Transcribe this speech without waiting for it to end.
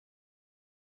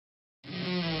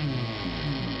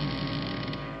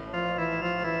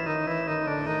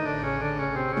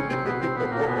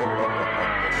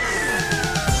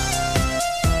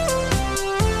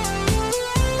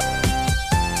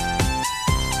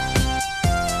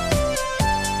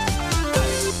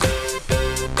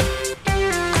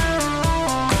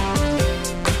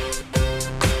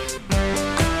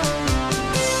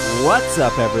What's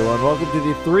up, everyone? Welcome to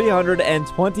the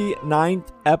 329th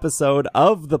episode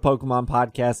of the Pokemon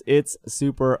Podcast. It's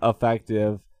super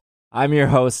effective. I'm your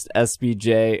host,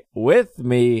 SBJ. With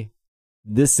me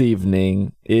this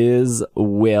evening is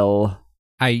Will.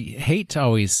 I hate to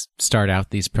always start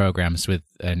out these programs with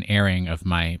an airing of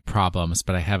my problems,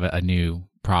 but I have a new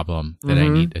problem that I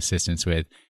need assistance with.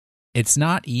 It's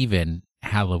not even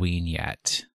Halloween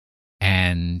yet,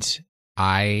 and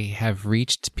I have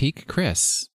reached peak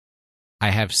Chris. I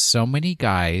have so many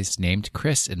guys named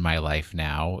Chris in my life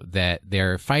now that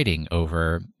they're fighting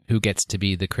over who gets to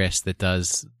be the Chris that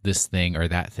does this thing or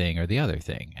that thing or the other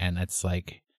thing. And it's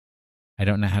like, I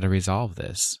don't know how to resolve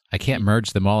this. I can't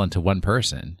merge them all into one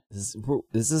person. Is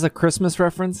this a Christmas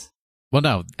reference? Well,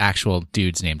 no, actual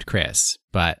dude's named Chris,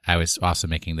 but I was also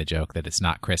making the joke that it's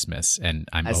not Christmas and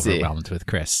I'm overwhelmed with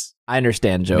Chris. I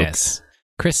understand jokes.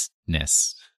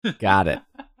 Chrisness. Got it.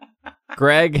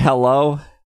 Greg, hello.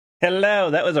 Hello,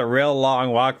 that was a real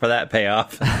long walk for that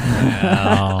payoff.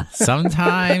 Well,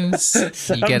 sometimes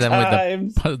you get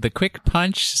them with the quick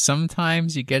punch.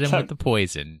 Sometimes you get them with the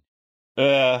poison.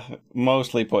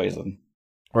 Mostly poison.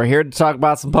 We're here to talk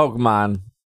about some Pokemon.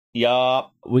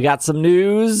 Yup. We got some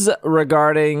news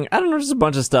regarding, I don't know, just a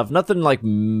bunch of stuff. Nothing like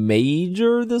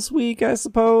major this week, I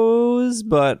suppose,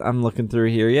 but I'm looking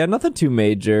through here. Yeah, nothing too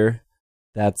major.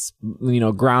 That's,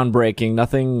 groundbreaking.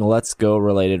 Nothing Let's Go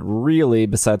related, really,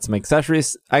 besides some accessory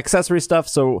stuff.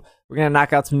 So we're going to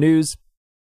knock out some news.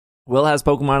 Will has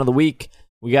Pokemon of the Week.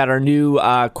 We got our new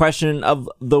question of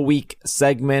the week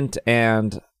segment,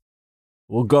 and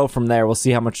we'll go from there. We'll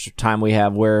see how much time we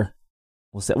have. We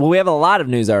have a lot of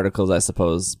news articles, I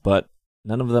suppose, but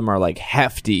none of them are like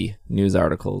hefty news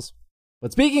articles.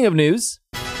 But speaking of news,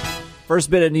 first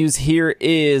bit of news here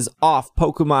is off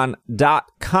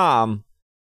Pokemon.com.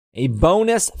 A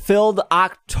bonus-filled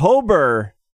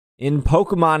October in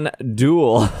Pokemon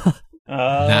Duel.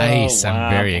 Nice. Wow. I'm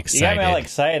very excited. You got me all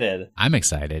excited. I'm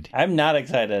excited. I'm not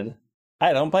excited.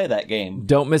 I don't play that game.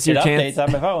 Don't miss your chance. Updates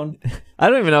on my phone. I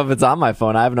don't even know if it's on my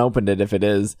phone. I haven't opened it if it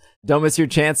is. Don't miss your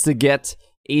chance to get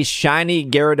a shiny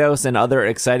Gyarados and other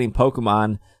exciting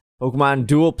Pokemon. Pokemon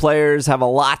Duel players have a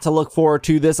lot to look forward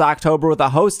to this October with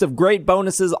a host of great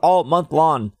bonuses all month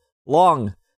long.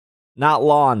 Not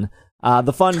lawn.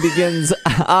 The fun begins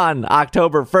on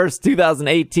October 1st,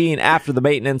 2018, after the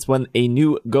maintenance, when a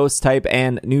new Ghost-type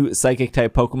and new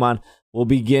Psychic-type Pokemon will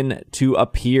begin to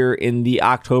appear in the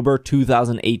October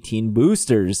 2018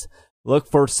 boosters. Look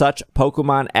for such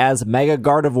Pokemon as Mega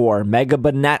Gardevoir, Mega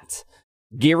Banette,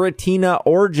 Giratina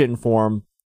Origin Form,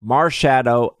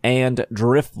 Marshadow, and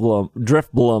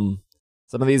Drifbloom.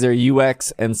 Some of these are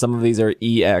UX and some of these are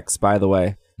EX, by the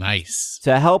way. Nice.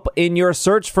 To help in your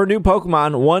search for new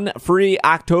Pokemon, one free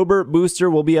October booster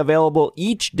will be available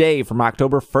each day from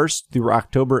October 1st through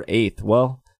October 8th.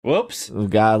 Well, whoops. We've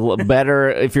got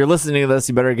better. If you're listening to this,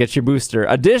 you better get your booster.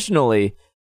 Additionally,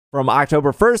 from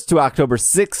October 1st to October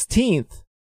 16th,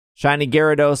 Shiny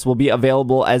Gyarados will be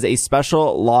available as a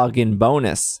special login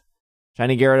bonus.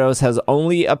 Shiny Gyarados has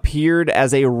only appeared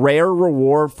as a rare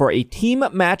reward for a team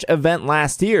match event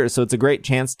last year, so it's a great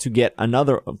chance to get one. I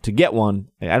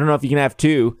don't know if you can have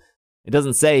two. It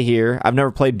doesn't say here. I've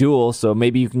never played Duel, so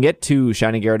maybe you can get two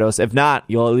Shiny Gyarados. If not,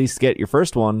 you'll at least get your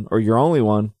first one or your only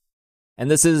one.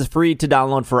 And this is free to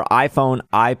download for iPhone,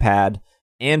 iPad,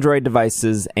 Android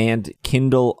devices, and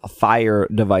Kindle Fire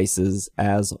devices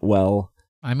as well.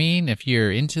 I mean, if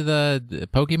you're into the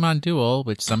Pokemon Duel,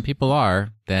 which some people are,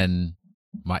 then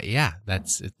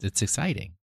it's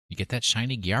exciting. You get that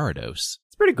shiny Gyarados.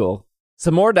 It's pretty cool.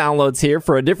 Some more downloads here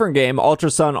for a different game, Ultra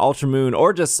Sun, Ultra Moon,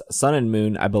 or just Sun and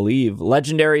Moon, I believe.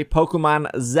 Legendary Pokemon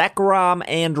Zekrom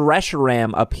and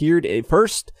Reshiram appeared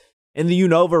first in the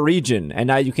Unova region, and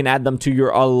now you can add them to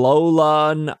your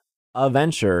Alolan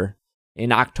adventure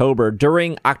in October.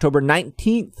 During October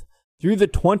 19th through the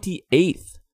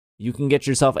 28th, you can get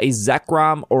yourself a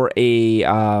Zekrom or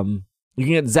you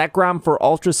can get Zekrom for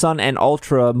Ultra Sun and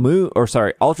Ultra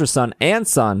Sun and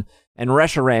Sun, and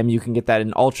Reshiram, you can get that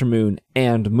in Ultra Moon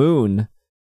and Moon.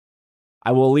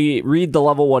 I will read the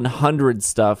level 100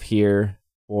 stuff here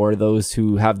for those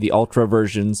who have the Ultra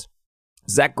versions.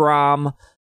 Zekrom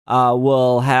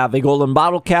will have a golden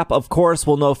bottle cap, of course,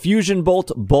 will know Fusion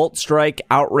Bolt, Bolt Strike,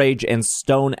 Outrage, and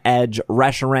Stone Edge.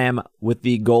 Reshiram with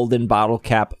the golden bottle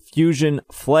cap, Fusion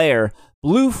Flare,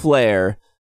 Blue Flare,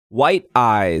 White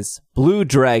Eyes, Blue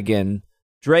Dragon,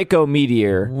 Draco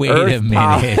Meteor. Wait a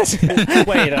minute.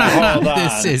 Hold on.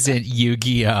 This isn't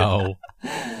Yu-Gi-Oh!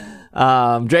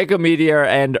 Draco Meteor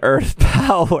and Earth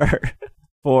Power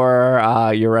for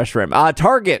your Reshiram.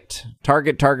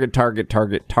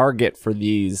 Target for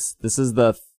these. This is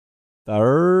the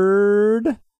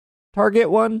third Target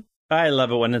one. I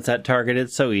love it when it's at Target.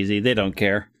 It's so easy. They don't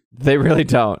care. They really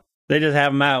don't. They just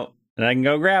have them out, and I can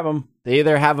go grab them. They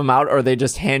either have them out or they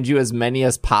just hand you as many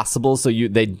as possible so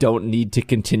they don't need to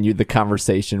continue the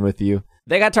conversation with you.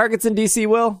 They got Targets in DC,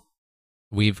 Will?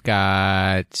 We've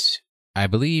got, I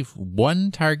believe, one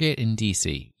Target in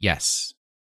DC. Yes.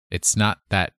 It's not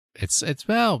that,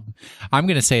 well, I'm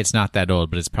going to say it's not that old,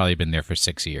 but it's probably been there for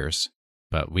 6 years.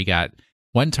 But we got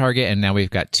one Target and now we've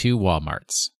got 2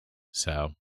 Walmarts.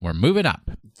 So we're moving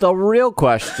up. The real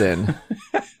question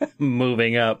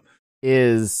moving up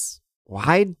is,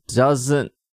 why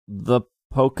doesn't the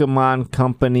Pokemon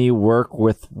Company work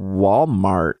with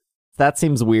Walmart? That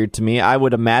seems weird to me. I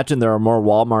would imagine there are more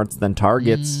Walmarts than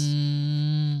Targets.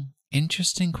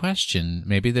 Interesting question.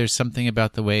 Maybe there's something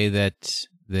about the way that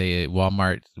the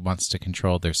Walmart wants to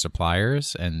control their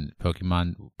suppliers and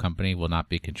Pokemon Company will not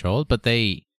be controlled, but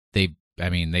they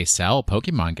sell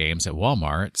Pokemon games at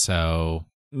Walmart, so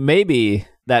maybe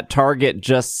that Target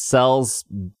just sells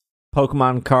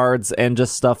Pokemon cards and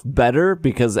just stuff better,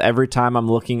 because every time I'm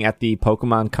looking at the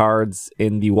Pokemon cards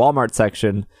in the Walmart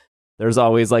section, there's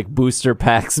always like booster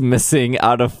packs missing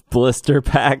out of blister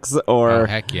packs, or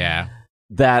heck yeah.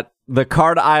 That the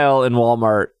card aisle in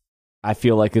Walmart, I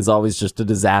feel like, is always just a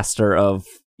disaster of,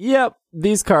 yep,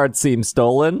 these cards seem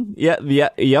stolen.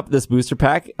 Yep, this booster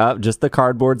pack, just the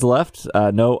cardboards left.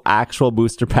 No actual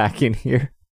booster pack in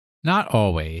here. Not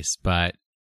always, but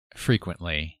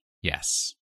frequently,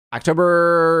 yes.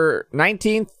 October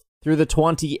 19th through the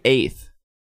 28th.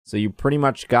 So you pretty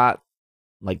much got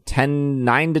like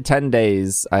 9 to 10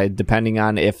 days, depending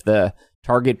on if the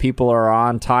Target people are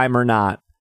on time or not,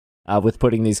 with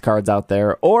putting these cards out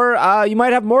there. Or you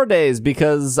might have more days,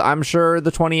 because I'm sure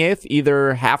the 28th,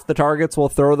 either half the Targets will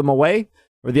throw them away,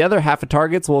 or the other half of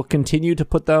Targets will continue to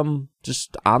put them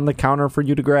just on the counter for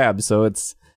you to grab. So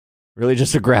it's really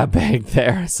just a grab bag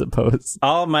there, I suppose.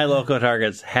 All of my local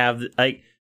Targets have, like,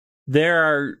 there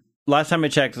are, last time I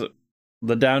checked,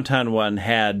 the downtown one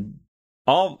had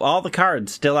all the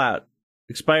cards still out.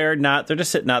 Expired, not. They're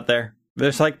just sitting out there.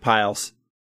 There's like piles.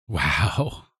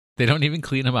 Wow. They don't even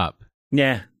clean them up.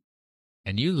 Yeah.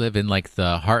 And you live in like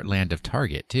the heartland of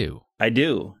Target, too. I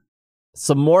do.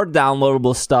 Some more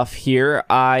downloadable stuff here.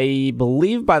 I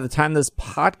believe by the time this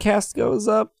podcast goes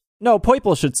up, no,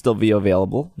 Poiple should still be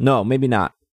available. No, maybe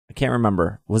not. I can't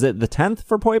remember. Was it the 10th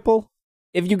for Poiple?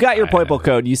 If you got your Poiple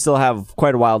code, you still have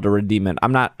quite a while to redeem it.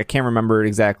 I can't remember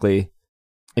exactly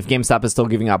if GameStop is still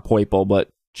giving out Poiple, but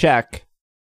check.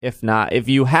 If not, if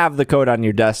you have the code on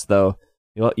your desk, though,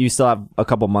 you still have a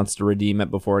couple months to redeem it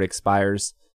before it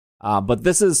expires. But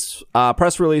this is a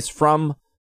press release from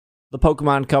the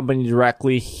Pokemon Company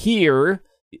directly here,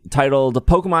 titled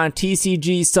Pokemon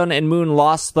TCG Sun and Moon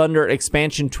Lost Thunder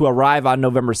expansion to arrive on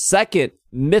November 2nd.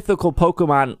 Mythical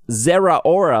Pokemon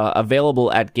Zeraora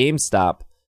available at GameStop.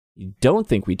 You don't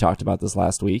think we talked about this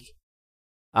last week?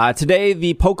 Today,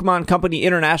 the Pokemon Company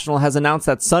International has announced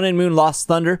that Sun and Moon Lost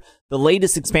Thunder, the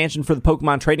latest expansion for the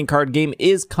Pokemon trading card game,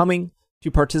 is coming to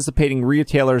participating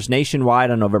retailers nationwide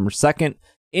on November 2nd.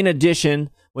 In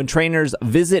addition, when trainers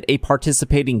visit a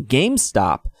participating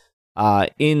GameStop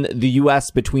in the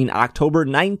U.S. between October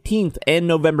 19th and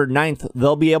November 9th,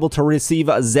 they'll be able to receive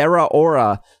a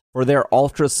Zeraora for their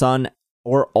Ultra Sun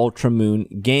or Ultra Moon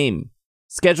game.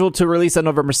 Scheduled to release on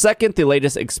November 2nd, the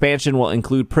latest expansion will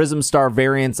include Prism Star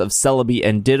variants of Celebi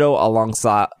and Ditto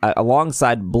alongside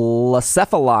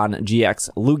Blacephalon GX,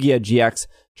 Lugia GX,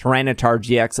 Tyranitar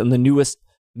GX, and the newest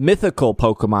mythical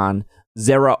Pokemon,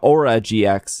 Zeraora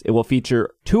GX. It will feature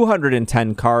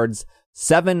 210 cards,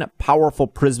 7 powerful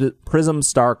Prism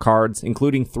Star cards,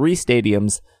 including 3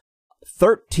 stadiums,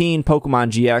 13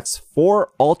 Pokemon GX,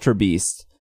 4 Ultra Beasts,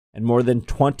 and more than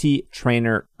 20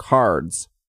 trainer cards.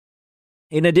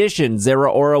 In addition,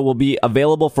 Zeraora will be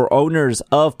available for owners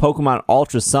of Pokemon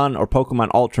Ultra Sun or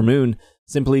Pokemon Ultra Moon.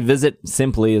 Simply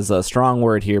is a strong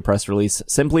word here, press release.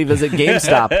 Simply visit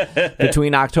GameStop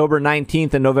between October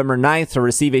 19th and November 9th to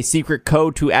receive a secret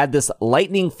code to add this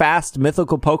lightning-fast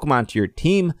mythical Pokemon to your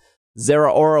team.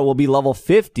 Zeraora will be level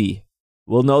 50.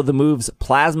 We'll know the moves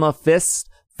Plasma Fist,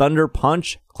 Thunder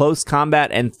Punch, Close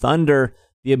Combat, and Thunder,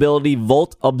 the ability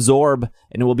Volt Absorb,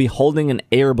 and it will be holding an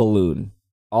air balloon.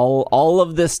 All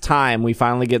of this time, we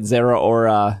finally get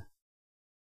Zeraora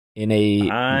in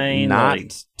a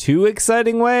not too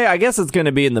exciting way. I guess it's going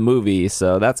to be in the movie,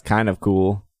 so that's kind of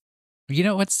cool. You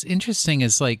know, what's interesting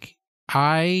is, like,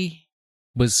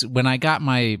 when I got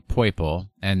my Poiple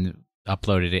and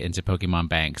uploaded it into Pokemon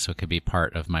Bank so it could be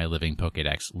part of my living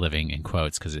Pokedex, living in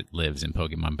quotes because it lives in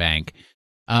Pokemon Bank,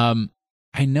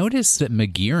 I noticed that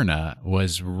Magearna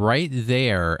was right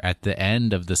there at the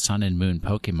end of the Sun and Moon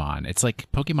Pokemon. It's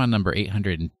like Pokemon number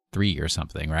 803 or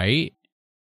something, right?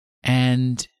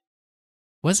 And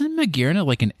wasn't Magearna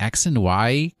like an X and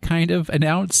Y kind of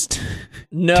announced?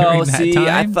 No, see,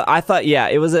 time? I thought, yeah,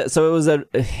 it was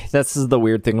this is the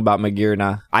weird thing about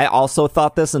Magearna. I also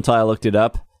thought this until I looked it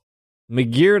up.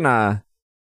 Magearna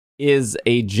is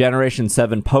a Generation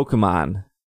 7 Pokemon,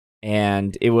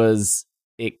 and it was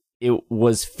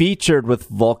featured with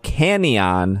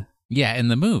Volcanion. Yeah, in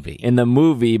the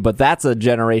movie. But that's a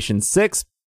Generation 6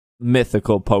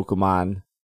 mythical Pokemon.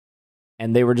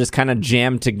 And they were just kind of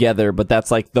jammed together, but that's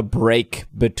like the break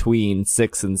between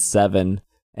 6 and 7.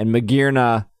 And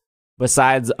Magearna,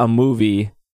 besides a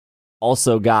movie,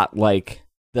 also got like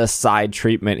the side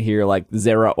treatment here, like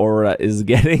Zeraora is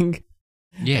getting.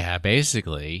 Yeah,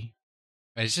 basically.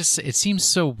 It seems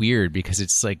so weird because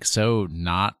it's like so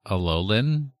not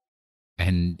Alolan.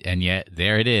 And yet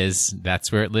there it is.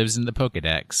 That's where it lives in the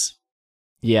Pokedex.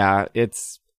 Yeah, There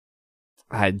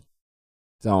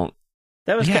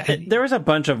was a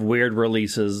bunch of weird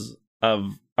releases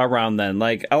of around then.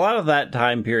 Like a lot of that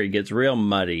time period gets real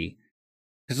muddy.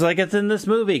 Cause like it's in this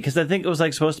movie. Cause I think it was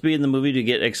like supposed to be in the movie to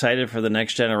get excited for the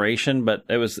next generation, but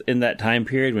it was in that time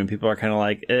period when people are kind of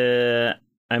like,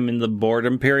 I'm in the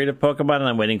boredom period of Pokemon and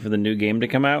I'm waiting for the new game to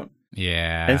come out.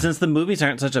 Yeah. And since the movies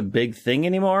aren't such a big thing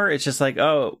anymore, it's just like,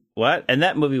 oh, what? And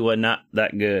that movie was not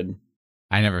that good.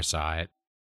 I never saw it.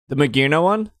 The Magearna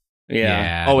one?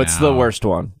 Yeah. Oh, it's the worst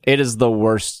one. It is the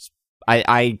worst.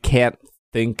 I can't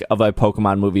think of a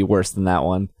Pokemon movie worse than that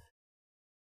one.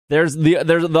 There's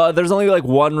only like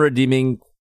one redeeming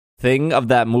thing of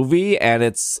that movie, and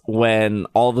it's when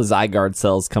all the Zygarde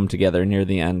cells come together near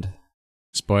the end.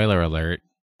 Spoiler alert.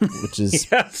 Which is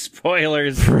yeah,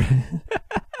 spoilers.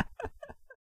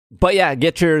 But yeah,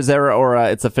 get your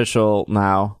Zeraora. It's official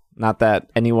now. Not that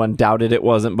anyone doubted it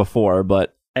wasn't before,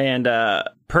 but and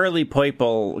Pearly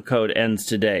Poiple code ends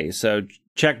today, so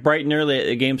check bright and early at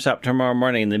the GameStop tomorrow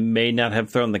morning. They may not have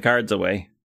thrown the cards away.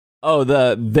 Oh,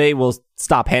 they will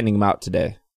stop handing them out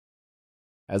today,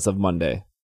 as of Monday,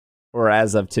 or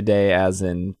as of today, as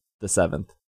in the 7th.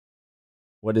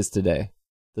 What is today?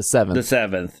 The 7th. The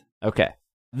 7th. Okay.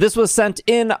 This was sent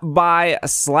in by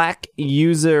Slack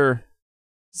user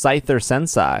Scyther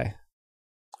Sensei.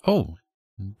 Oh,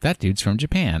 that dude's from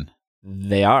Japan.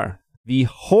 They are. The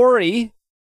Hori,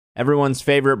 everyone's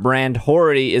favorite brand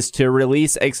Hori, is to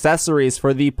release accessories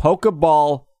for the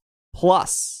Pokeball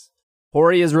Plus.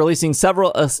 Hori is releasing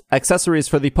several accessories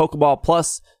for the Pokeball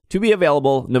Plus to be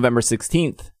available November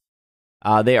 16th.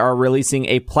 They are releasing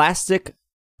a plastic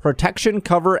protection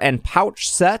cover and pouch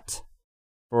set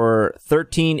for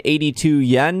 1382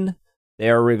 yen. They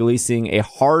are releasing a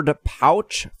hard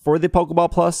pouch for the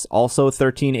Pokeball Plus, also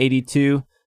 1382.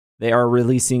 They are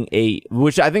releasing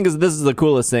which I think this is the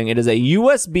coolest thing. It is a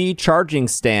USB charging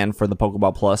stand for the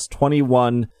Pokeball Plus,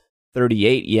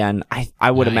 2138 yen. I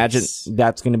would imagine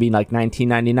that's going to be like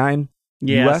 $19.99.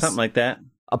 Yeah, US. Something like that.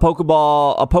 A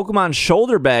Pokemon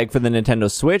shoulder bag for the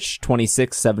Nintendo Switch,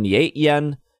 2678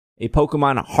 yen. A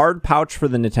Pokemon hard pouch for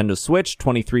the Nintendo Switch,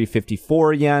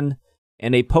 2354 yen.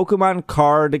 And a Pokemon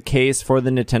card case for the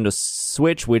Nintendo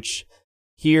Switch, which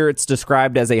here it's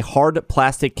described as a hard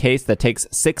plastic case that takes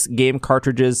 6 game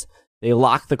cartridges. They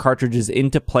lock the cartridges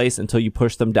into place until you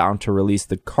push them down to release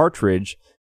the cartridge,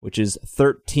 which is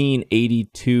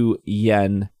 1382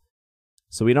 yen.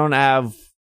 So we have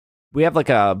like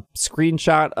a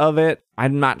screenshot of it.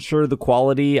 I'm not sure the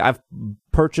quality. I've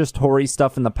purchased Hori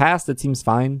stuff in the past. It seems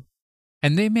fine.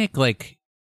 And they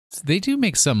do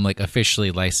make some like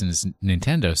officially licensed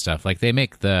Nintendo stuff. Like they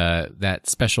make that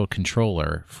special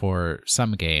controller for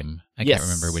some game. I can't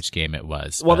remember which game it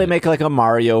was. Well, they make like a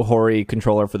Mario Hori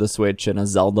controller for the Switch and a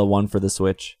Zelda one for the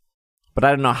Switch. But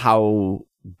I don't know how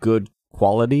good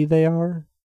quality they are.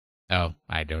 Oh,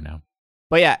 I don't know.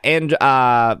 But yeah, and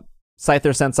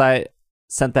Scyther Sensei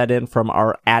sent that in from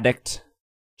our Addict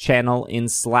channel in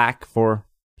Slack for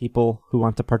people who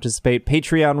want to participate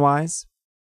Patreon-wise.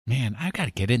 Man, I've got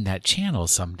to get in that channel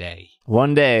someday.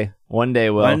 One day,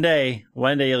 Will. One day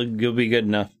you'll be good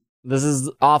enough. This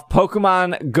is off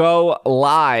Pokemon Go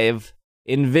Live.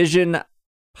 Envision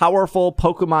powerful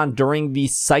Pokemon during the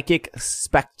Psychic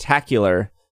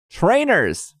Spectacular.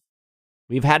 Trainers,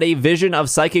 we've had a vision of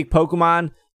psychic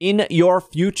Pokemon in your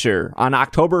future on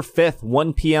October 5th,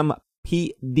 1 p.m.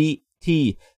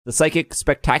 PDT. The Psychic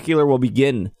Spectacular will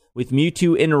begin with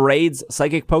Mewtwo in raids.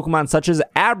 Psychic Pokemon such as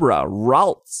Abra,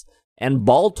 Ralts, and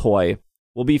Baltoy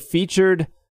will be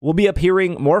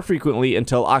appearing more frequently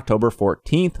until October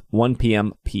 14th, 1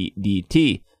 p.m.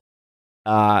 PDT.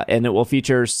 and it will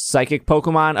feature psychic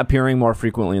Pokemon appearing more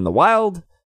frequently in the wild,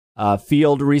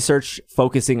 field research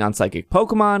focusing on psychic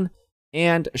Pokemon,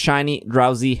 and shiny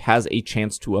Drowsy has a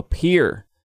chance to appear.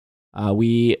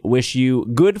 We wish you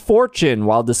good fortune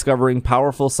while discovering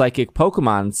powerful psychic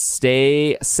Pokemon.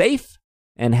 Stay safe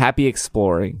and happy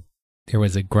exploring. There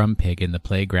was a Grumpig in the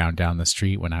playground down the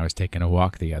street when I was taking a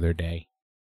walk the other day.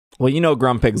 Well, you know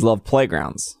Grumpigs love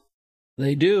playgrounds.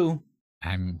 They do.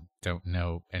 I don't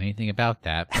know anything about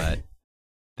that, but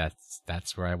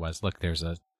that's where I was. Look, there's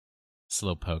a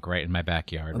Slowpoke right in my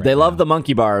backyard. They love the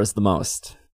monkey bars the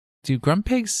most. Do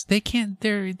Grumpigs?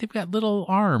 They've got little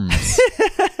arms.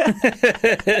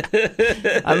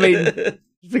 I mean,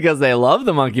 just because they love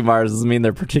the monkey bars doesn't mean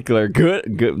they're particular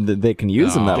good. They can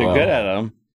use them that they're well. good at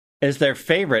them. It's their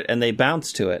favorite, and they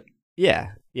bounce to it.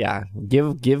 Yeah.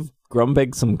 Give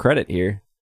Grumpig some credit here.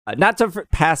 Not to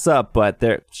pass up, but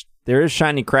there is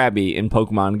Shiny Krabby in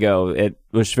Pokemon Go. It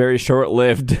was very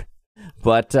short-lived,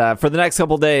 but for the next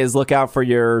couple days, look out for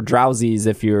your Drowsies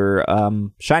if you're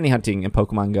shiny hunting in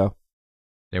Pokemon Go.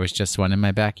 There was just one in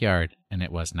my backyard, and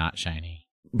it was not shiny.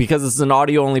 Because it's an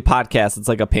audio-only podcast, it's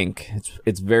like a pink.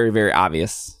 It's very, very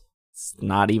obvious. It's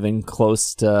not even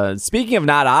close to... Speaking of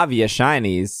not obvious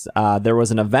shinies, there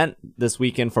was an event this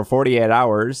weekend for 48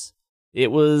 hours.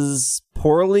 It was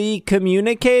poorly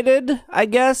communicated, I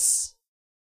guess.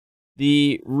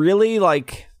 This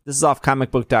is off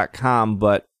comicbook.com,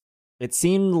 but it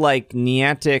seemed like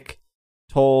Niantic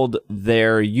told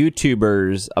their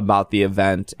YouTubers about the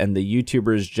event, and the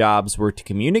YouTubers' jobs were to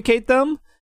communicate them,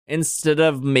 instead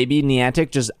of maybe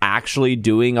Niantic just actually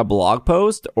doing a blog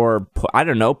post or,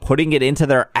 putting it into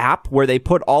their app where they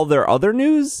put all their other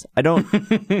news. I don't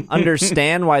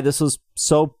understand why this was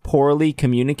so poorly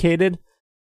communicated.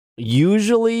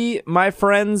 Usually, my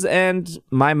friends and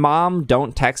my mom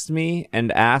don't text me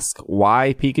and ask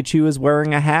why Pikachu is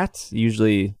wearing a hat.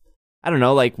 Usually, I don't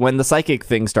know, like when the psychic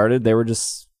thing started, they were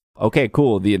just, okay,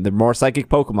 cool, the more psychic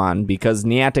Pokemon because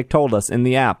Niantic told us in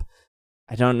the app.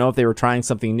 I don't know if they were trying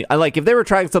something new. If they were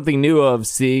trying something new of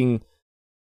seeing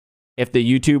if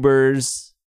the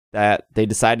YouTubers that they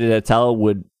decided to tell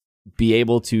would be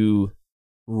able to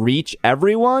reach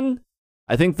everyone,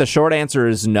 I think the short answer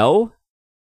is no.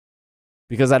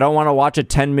 Because I don't want to watch a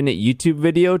 10-minute YouTube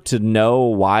video to know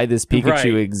why this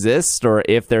Pikachu exists or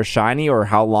if they're shiny or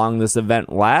how long this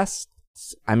event lasts.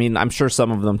 I mean, I'm sure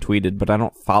some of them tweeted, but I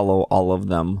don't follow all of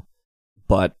them.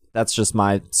 But that's just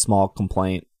my small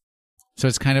complaint. So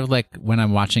it's kind of like when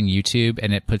I'm watching YouTube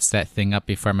and it puts that thing up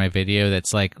before my video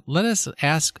that's like, let us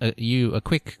ask you a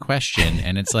quick question.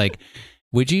 And it's like,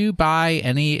 would you buy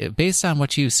based on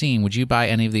what you've seen, would you buy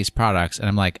any of these products? And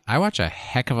I'm like, I watch a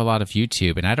heck of a lot of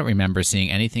YouTube and I don't remember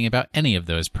seeing anything about any of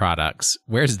those products.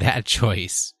 Where's that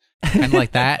choice? Kind of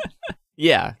like that?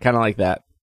 Yeah, kind of like that.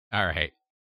 All right.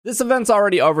 This event's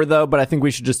already over, though, but I think we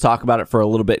should just talk about it for a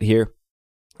little bit here.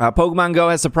 Pokemon Go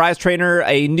has surprise trainer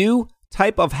a new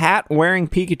type of hat wearing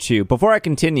Pikachu. Before I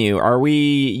continue, are we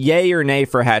yay or nay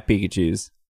for hat Pikachus?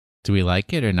 Do we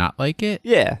like it or not like it?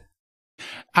 Yeah.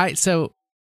 I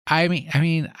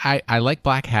like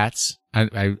black hats.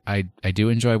 I do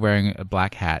enjoy wearing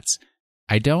black hats.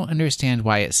 I don't understand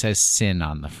why it says Sin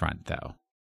on the front, though.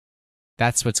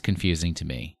 That's what's confusing to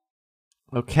me.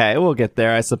 Okay, we'll get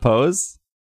there, I suppose.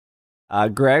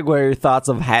 Greg, what are your thoughts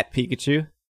of hat Pikachu?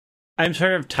 I'm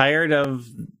sort of tired of...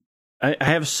 I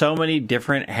have so many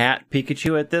different hat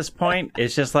Pikachu at this point.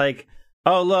 It's just like,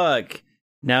 oh, look,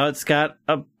 now it's got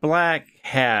a black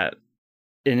hat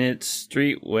in its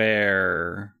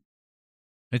streetwear.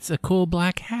 It's a cool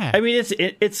black hat. I mean,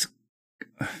 it's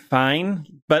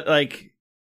fine, but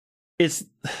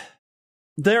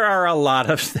there are a lot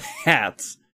of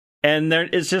hats, and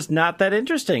it's just not that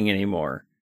interesting anymore.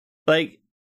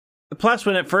 Plus,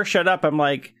 when it first showed up, I'm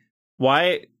like,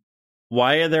 why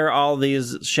are there all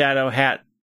these shadow hat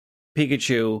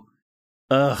Pikachu?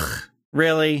 Ugh,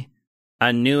 really?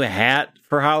 A new hat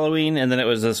for Halloween? And then it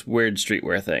was this weird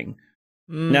streetwear thing.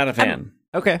 Not a fan.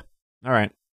 Okay. All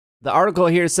right. The article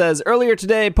here says, earlier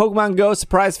today, Pokemon Go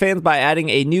surprised fans by adding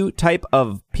a new type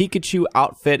of Pikachu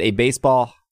outfit, a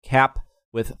baseball cap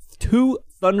with 2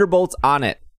 Thunderbolts on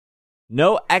it.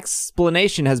 No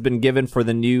explanation has been given for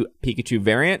the new Pikachu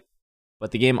variant,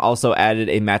 but the game also added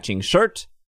a matching shirt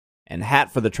and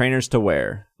hat for the trainers to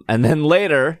wear. And then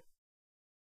later,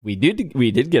 we did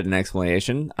get an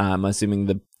explanation. I'm assuming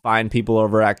the fine people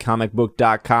over at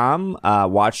comicbook.com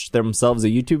watched themselves a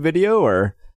YouTube video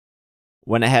or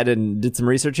went ahead and did some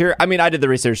research here. I mean, I did the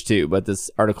research too, but this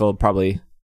article probably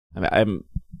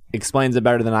explains it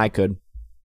better than I could.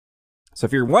 So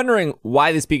if you're wondering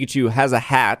why this Pikachu has a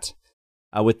hat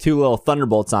with 2 little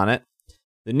Thunderbolts on it,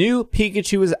 The new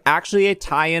Pikachu is actually a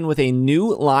tie-in with a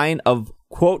new line of,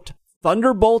 quote,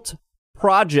 Thunderbolt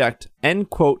Project, end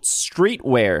quote,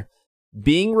 streetwear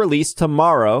being released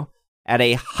tomorrow at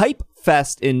a Hype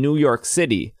Fest in New York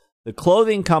City. The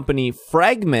clothing company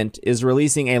Fragment is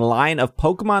releasing a line of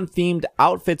Pokemon-themed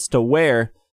outfits to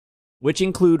wear, which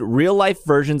include real-life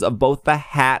versions of both the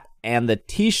hat and the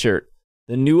t-shirt.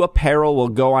 The new apparel will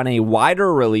go on a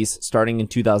wider release starting in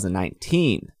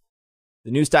 2019.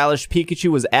 The new stylish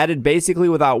Pikachu was added basically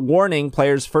without warning.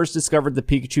 Players first discovered the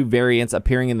Pikachu variants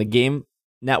appearing in the game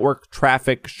network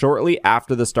traffic shortly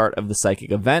after the start of the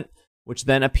Psychic event, which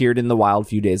then appeared in the wild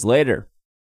few days later.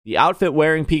 The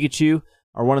outfit-wearing Pikachu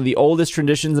are one of the oldest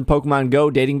traditions in Pokemon Go,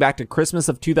 dating back to Christmas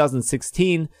of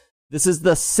 2016. This is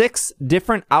the 6th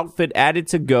different outfit added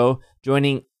to Go,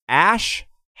 joining Ash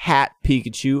Hat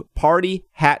Pikachu, Party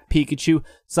Hat Pikachu,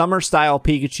 Summer Style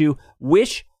Pikachu,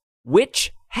 Witch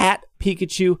Hat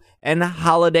Pikachu, and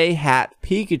Holiday Hat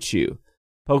Pikachu.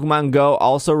 Pokemon Go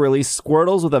also released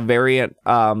Squirtles with a variant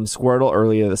Squirtle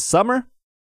earlier this summer.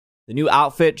 The new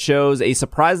outfit shows a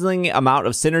surprising amount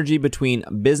of synergy between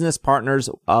business partners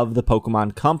of the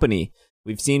Pokemon Company.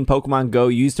 We've seen Pokemon Go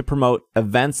used to promote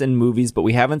events and movies, but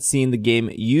we haven't seen the game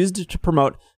used to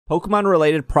promote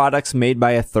Pokemon-related products made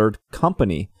by a third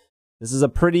company. This is a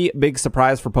pretty big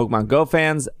surprise for Pokemon Go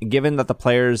fans, given that the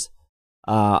players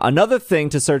another thing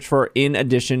to search for in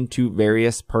addition to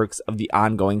various perks of the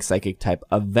ongoing Psychic type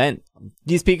event.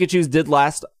 These Pikachus did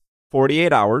last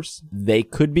 48 hours. They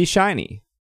could be shiny,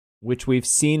 which we've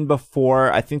seen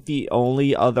before. I think the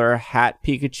only other hat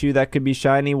Pikachu that could be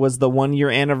shiny was the 1-year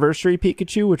anniversary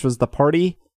Pikachu, which was the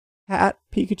Party Hat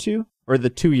Pikachu, or the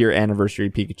 2-year anniversary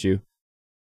Pikachu.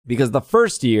 Because the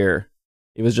first year,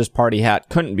 it was just Party Hat,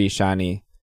 couldn't be shiny.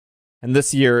 And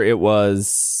this year,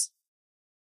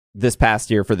 this past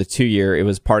year for the 2-year, it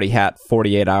was Party Hat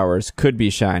 48 hours, could be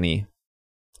shiny.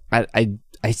 I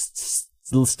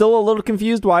still a little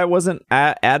confused why it wasn't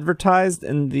advertised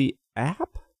in the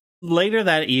app. Later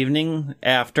that evening,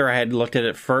 after I had looked at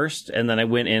it first, and then I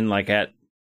went in like at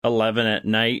 11 at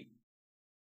night,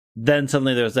 then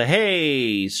suddenly there was a,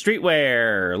 hey,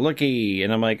 streetwear, looky,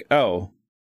 and I'm like, oh,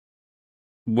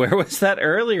 where was that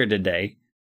earlier today?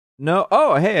 No,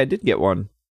 oh, hey, I did get one.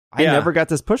 I never got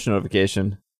this push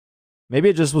notification. Maybe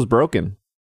it just was broken.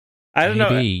 I don't know.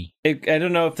 I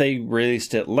don't know if they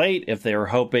released it late, if they were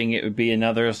hoping it would be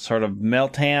another sort of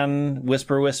Meltan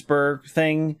whisper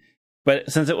thing.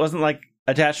 But since it wasn't like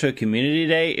attached to a community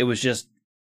day, it was just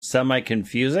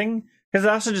semi-confusing. Because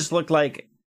it also just looked like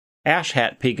Ash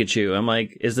Hat Pikachu. I'm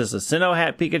like, is this a Sinnoh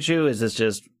Hat Pikachu? Is this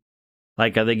just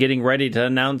like, are they getting ready to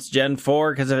announce Gen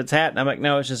 4 because of its hat? And I'm like,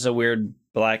 no, it's just a weird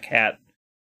black hat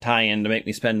tie-in to make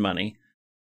me spend money.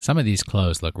 Some of these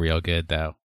clothes look real good,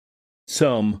 though.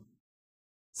 Some.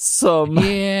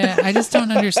 Yeah, I just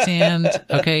don't understand.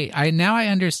 Okay, I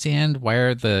understand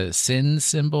where the Sin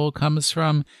symbol comes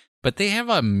from, but they have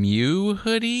a Mew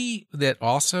hoodie that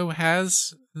also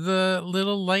has the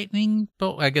little lightning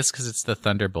bolt. I guess because it's the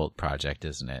Thunderbolt project,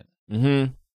 isn't it?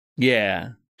 Mm-hmm. Yeah.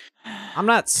 I'm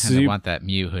not want that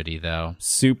Mew hoodie, though.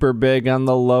 Super big on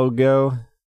the logo.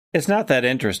 It's not that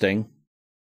interesting.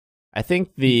 I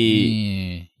think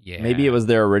maybe it was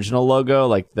their original logo,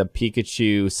 like the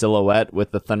Pikachu silhouette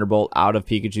with the Thunderbolt out of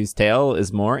Pikachu's tail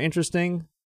is more interesting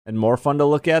and more fun to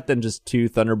look at than just 2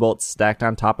 Thunderbolts stacked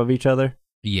on top of each other.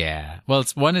 Yeah. Well,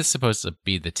 one is supposed to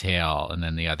be the tail, and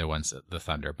then the other one's the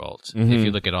Thunderbolt. Mm-hmm. If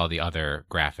you look at all the other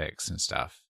graphics and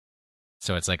stuff.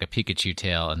 So it's like a Pikachu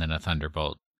tail and then a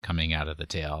Thunderbolt coming out of the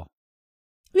tail.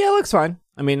 Yeah, it looks fine.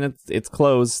 I mean, it's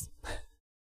clothes.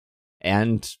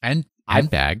 And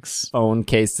bags. Phone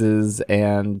cases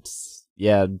and,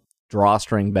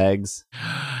 drawstring bags.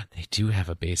 They do have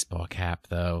a baseball cap,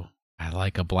 though. I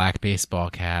like a black baseball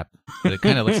cap, but it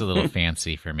kind of looks a little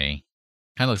fancy for me.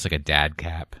 Kind of looks like a dad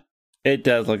cap. It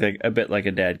does look like a bit like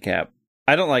a dad cap.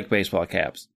 I don't like baseball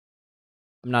caps.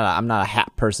 I'm not a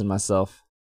hat person myself.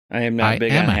 I am not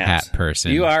big on hats. I am a hat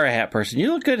person. You are a hat person.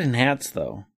 You look good in hats,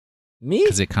 though. Me?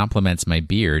 Because it complements my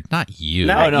beard, not you.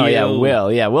 No, yeah,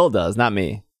 Will. Yeah, Will does, not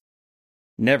me.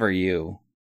 Never you.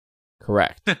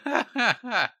 Correct.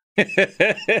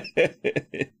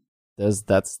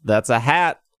 That's a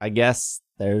hat, I guess.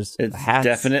 It's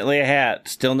definitely a hat.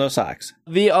 Still no socks.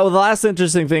 The last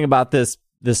interesting thing about this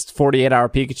 48-hour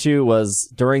Pikachu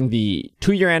was during the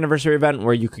 2-year anniversary event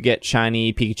where you could get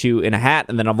shiny Pikachu in a hat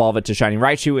and then evolve it to shiny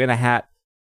Raichu in a hat.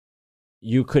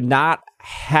 You could not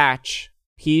hatch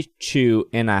Pichu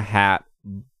in a hat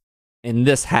in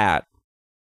this hat,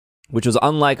 which was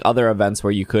unlike other events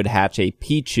where you could hatch a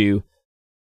Pichu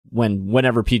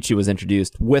whenever Pichu was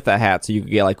introduced with a hat, so you could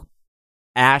get like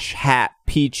Ash Hat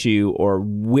Pichu or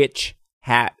which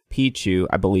hat Pichu,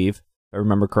 I believe, if I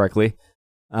remember correctly.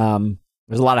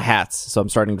 There's a lot of hats, so I'm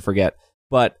starting to forget.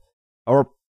 But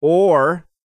or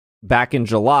back in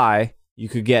July, you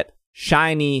could get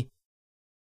shiny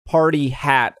party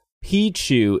hat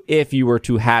Pichu if you were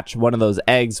to hatch one of those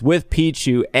eggs with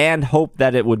Pichu and hope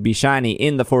that it would be shiny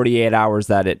in the 48 hours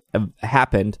that it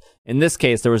happened. In this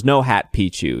case, there was no hat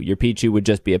Pichu. Your Pichu would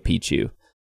just be a Pichu.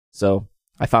 So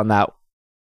I found that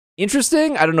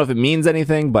interesting. I don't know if it means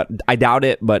anything, but I doubt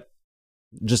it, but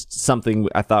just something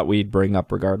I thought we'd bring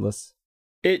up regardless.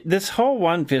 This whole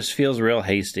one just feels real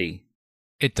hasty.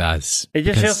 It does. It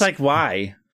just feels like,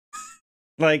 why?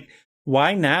 Like,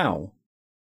 why now?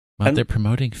 Well, they're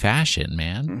promoting fashion,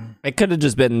 man. It could have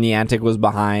just been Niantic was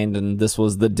behind and this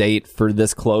was the date for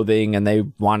this clothing and they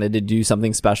wanted to do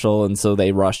something special and so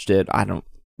they rushed it.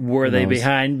 Were they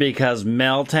behind because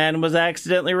Meltan was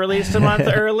accidentally released a month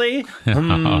early?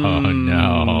 Oh,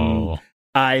 no.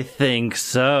 I think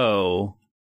so.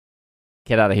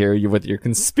 Get out of here with your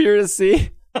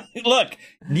conspiracy. Look,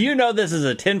 you know this is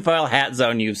a tinfoil hat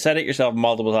zone. You've said it yourself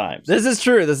multiple times. This is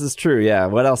true. Yeah.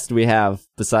 What else do we have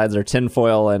besides our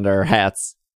tinfoil and our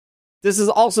hats? This is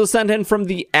also sent in from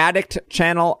the Addict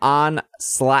channel on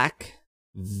Slack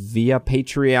via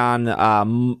Patreon.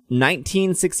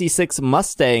 1966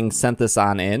 Mustang sent this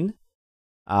on in.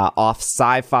 Off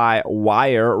Sci-Fi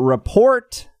Wire.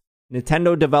 Report: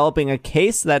 Nintendo developing a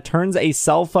case that turns a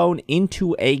cell phone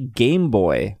into a Game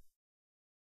Boy.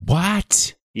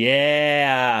 What?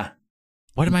 Yeah.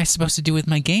 What am I supposed to do with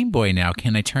my Game Boy now?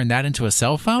 Can I turn that into a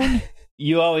cell phone?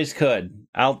 You always could.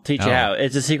 I'll teach you how.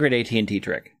 It's a secret AT&T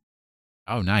trick.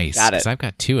 Oh, nice. Got it. Because I've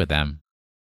got 2 of them.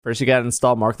 First, you got to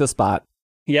install Mark the Spot.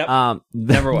 Yep.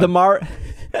 Number one.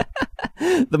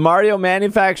 The Mario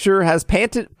manufacturer has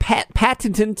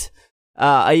patented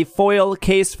a foil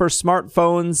case for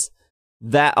smartphones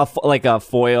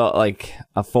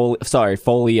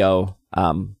folio.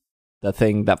 The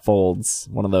thing that folds,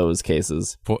 one of those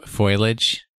cases.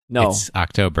 Foliage? No. It's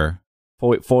October.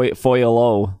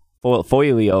 Folio.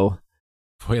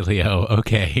 Folio,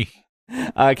 okay.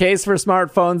 A case for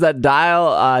smartphones that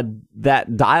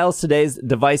dials today's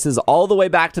devices all the way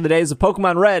back to the days of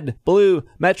Pokemon Red, Blue,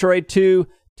 Metroid 2,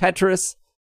 Tetris.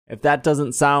 If that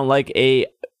doesn't sound like a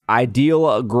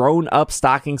ideal grown-up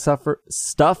stocking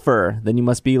stuffer, then you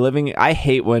must be living. I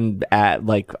hate when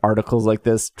articles like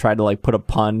this try to put a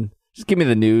pun. Just give me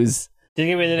the news.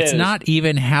 It's not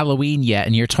even Halloween yet,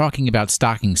 and you're talking about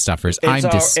stocking stuffers. I'm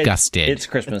disgusted. It's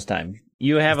Christmas time.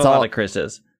 You have a lot of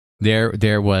Chris's.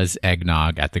 There was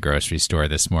eggnog at the grocery store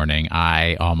this morning.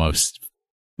 I almost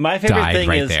My favorite died thing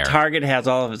right is there. Target has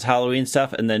all of its Halloween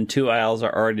stuff, and then 2 aisles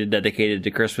are already dedicated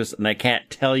to Christmas, and I can't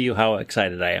tell you how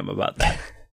excited I am about that.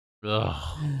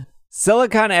 Ugh.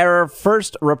 Silicon Error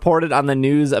first reported on the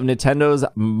news of Nintendo's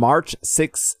March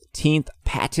 16th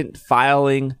patent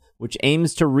filing, which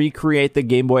aims to recreate the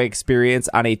Game Boy experience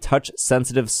on a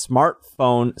touch-sensitive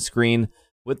smartphone screen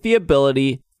with the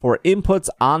ability for inputs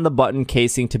on the button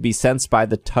casing to be sensed by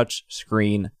the touch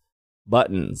screen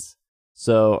buttons.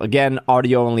 So again,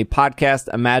 audio-only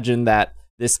podcast. Imagine that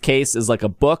this case is like a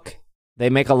book.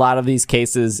 They make a lot of these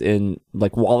cases in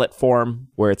wallet form,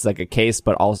 where it's like a case,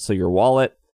 but also your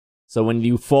wallet. So when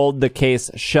you fold the case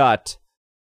shut,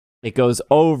 it goes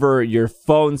over your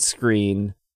phone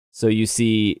screen. So you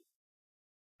see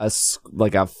a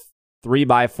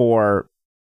 3x4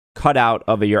 cutout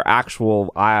of your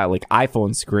actual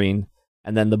iPhone screen,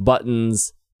 and then the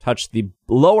buttons touch the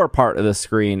lower part of the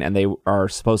screen, and they are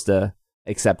supposed to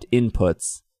accept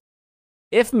inputs.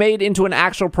 If made into an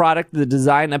actual product, the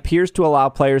design appears to allow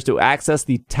players to access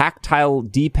the tactile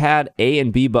D-pad A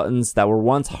and B buttons that were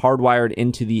once hardwired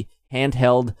into the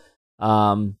handheld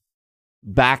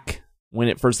back when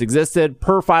it first existed.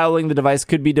 Profiling the device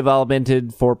could be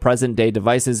developed for present-day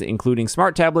devices, including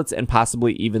smart tablets and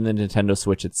possibly even the Nintendo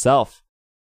Switch itself.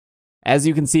 As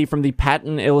you can see from the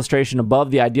patent illustration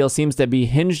above, the ideal seems to be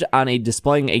hinged on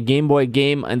displaying a Game Boy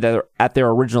game at their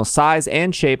original size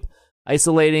and shape,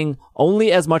 isolating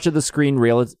only as much of the screen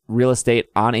real estate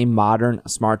on a modern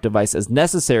smart device as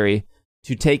necessary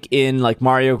to take in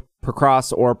Mario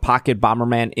Picross or Pocket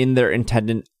Bomberman in their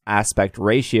intended aspect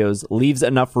ratios, leaves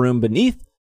enough room beneath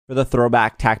for the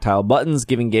throwback tactile buttons,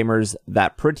 giving gamers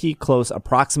that pretty close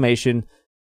approximation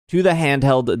to the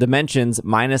handheld dimensions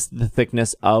minus the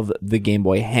thickness of the Game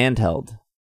Boy handheld.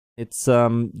 It's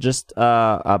just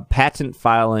a patent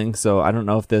filing, so I don't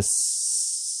know if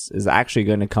this is actually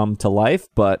going to come to life,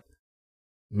 but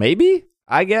maybe.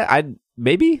 I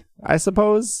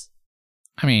suppose.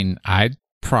 I mean, I'd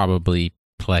probably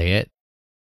play it.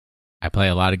 I play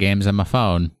a lot of games on my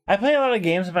phone. I play a lot of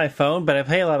games on my phone, but I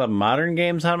play a lot of modern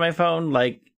games on my phone.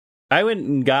 Like, I went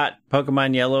and got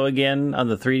Pokemon Yellow again on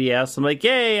the 3DS. I'm like,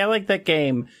 yay, I like that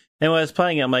game. And when I was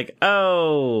playing it, I'm like,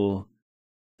 oh,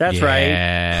 that's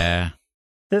right.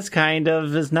 This kind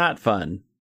of is not fun.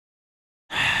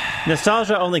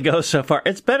 Nostalgia only goes so far.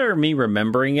 It's better me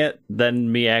remembering it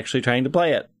than me actually trying to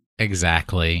play it.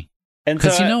 Exactly.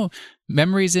 Because,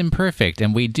 memory's imperfect,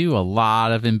 and we do a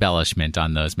lot of embellishment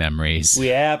on those memories.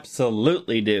 We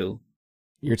absolutely do.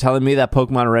 You're telling me that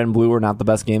Pokemon Red and Blue were not the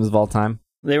best games of all time?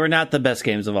 They were not the best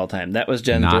games of all time. That was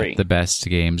Gen 3. Not the best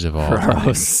games of all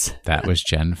Gross. time. That was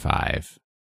Gen 5.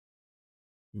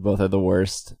 You both are the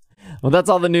worst. Well, that's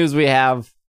all the news we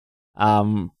have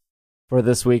for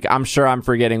this week. I'm sure I'm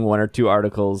forgetting one or two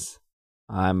articles.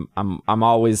 I'm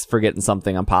always forgetting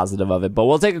something. I'm positive of it. But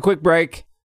we'll take a quick break.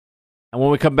 And when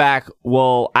we come back,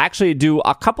 we'll actually do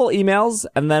a couple emails,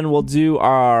 and then we'll do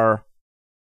our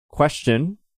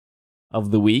question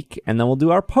of the week, and then we'll do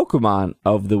our Pokemon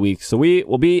of the week. So we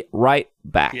will be right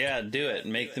back. Yeah, do it.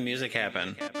 Make the music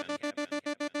happen.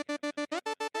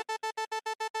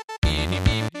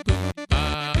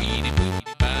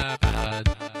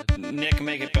 Nick,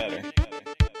 make it better.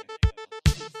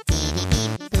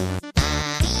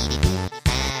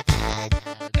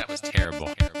 That was terrible.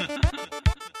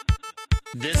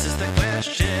 This is the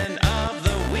question of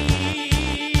the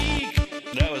week.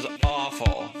 That was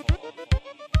awful.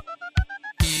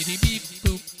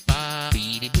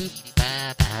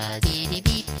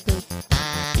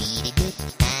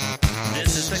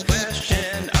 This is the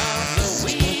question of the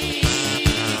week.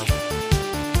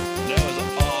 That was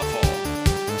awful.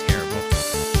 Terrible.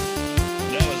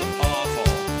 That was awful.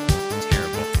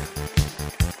 Terrible.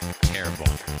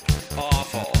 Terrible.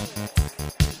 Awful.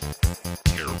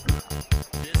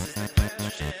 This is the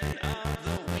question of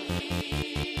the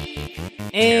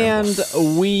week. And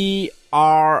we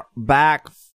are back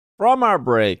from our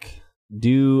break.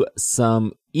 Do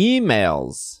some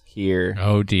emails here.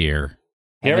 Oh, dear.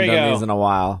 Here we Haven't done go. these in a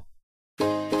while.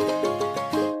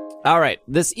 All right.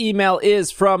 This email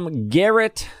is from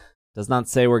Garrett. Does not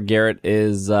say where Garrett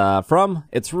is from.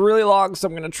 It's really long, so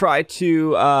I'm going to try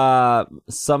to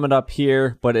sum it up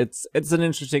here. But it's an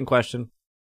interesting question.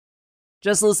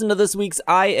 Just listen to this week's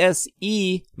ISE.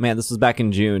 Man, this was back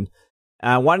in June.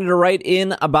 I wanted to write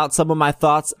in about some of my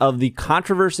thoughts of the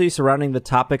controversy surrounding the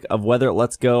topic of whether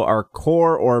Let's Go are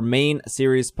core or main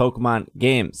series Pokemon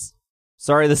games.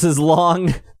 Sorry, this is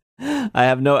long. I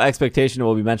have no expectation it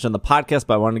will be mentioned on the podcast,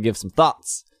 but I wanted to give some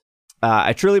thoughts.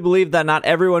 I truly believe that not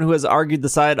everyone who has argued the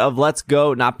side of Let's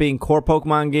Go not being core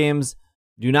Pokemon games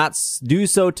do not do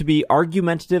so to be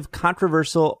argumentative,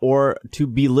 controversial, or to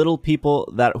belittle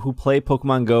people who play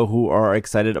Pokemon Go who are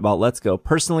excited about Let's Go.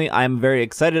 Personally, I am very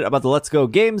excited about the Let's Go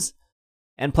games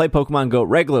and play Pokemon Go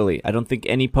regularly. I don't think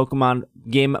any Pokemon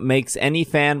game makes any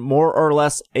fan more or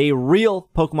less a real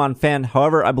Pokemon fan.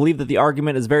 However, I believe that the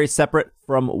argument is very separate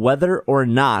from whether or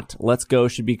not Let's Go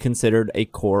should be considered a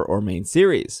core or main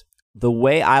series. The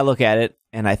way I look at it,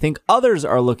 and I think others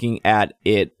are looking at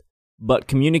it, but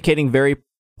communicating very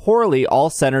poorly, all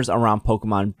centers around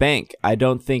Pokemon Bank. I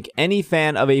don't think any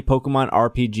fan of a Pokemon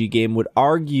RPG game would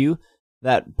argue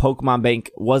that Pokemon Bank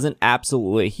wasn't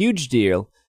absolutely a huge deal.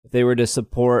 If they were to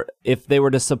support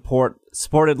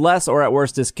supported less, or at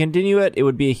worst discontinue it, it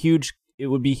would be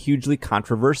hugely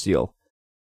controversial.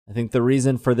 I think the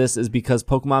reason for this is because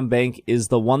Pokemon Bank is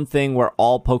the one thing where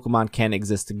all Pokemon can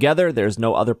exist together. There's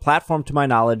no other platform, to my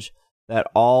knowledge, that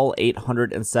all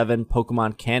 807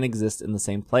 Pokemon can exist in the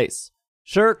same place.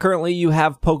 Sure, currently you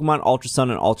have Pokemon Ultra Sun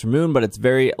and Ultra Moon, but it's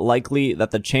very likely that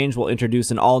the change will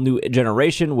introduce an all-new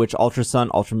generation, which Ultra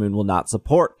Sun, Ultra Moon will not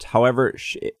support. However,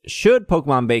 should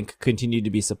Pokemon Bank continue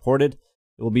to be supported,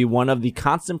 it will be one of the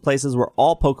constant places where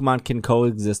all Pokemon can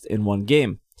coexist in one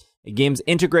game. A game's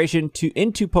integration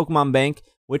into Pokemon Bank,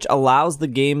 which allows the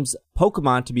game's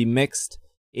Pokemon to be mixed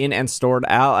in and stored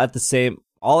all at the same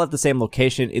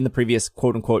location in the previous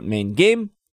quote-unquote main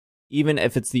game, even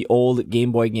if it's the old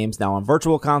Game Boy games now on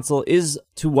Virtual Console, is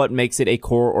to what makes it a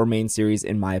core or main series,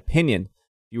 in my opinion.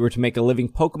 If you were to make a living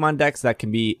Pokemon Dex, that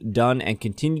can be done and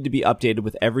continue to be updated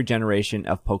with every generation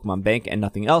of Pokemon Bank and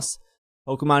nothing else.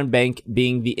 Pokemon Bank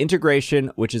being the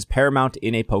integration which is paramount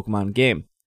in a Pokemon game.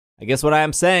 I guess what I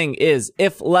am saying is,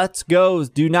 if Let's Go's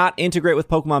do not integrate with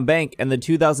Pokemon Bank and the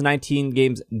 2019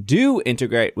 games do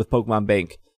integrate with Pokemon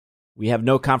Bank, we have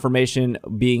no confirmation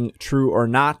being true or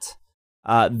not,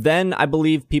 then I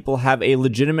believe people have a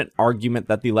legitimate argument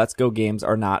that the Let's Go games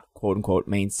are not quote-unquote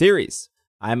main series.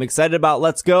 I'm excited about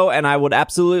Let's Go, and I would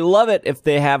absolutely love it if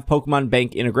they have Pokemon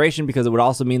Bank integration, because it would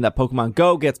also mean that Pokemon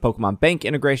Go gets Pokemon Bank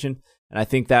integration, and I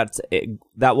think that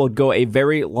will go a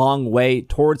very long way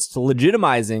towards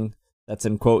legitimizing, that's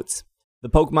in quotes, the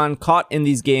Pokemon caught in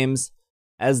these games,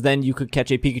 as then you could catch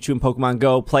a Pikachu in Pokemon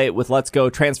Go, play it with Let's Go,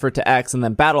 transfer it to X, and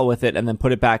then battle with it, and then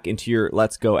put it back into your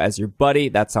Let's Go as your buddy.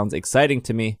 That sounds exciting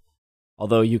to me,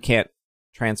 although you can't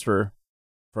transfer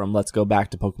from Let's Go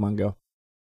back to Pokemon Go.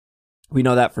 We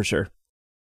know that for sure.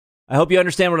 I hope you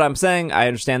understand what I'm saying. I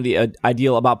understand the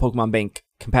ideal about Pokemon Bank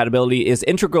compatibility is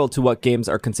integral to what games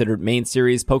are considered main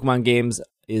series. Pokemon games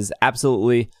is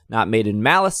absolutely not made in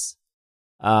malice.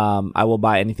 I will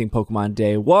buy anything Pokemon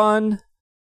day one.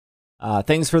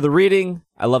 Thanks for the reading.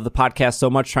 I love the podcast so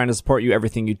much, trying to support you,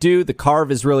 everything you do. The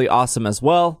Carve is really awesome as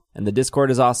well, and the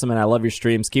Discord is awesome, and I love your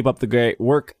streams. Keep up the great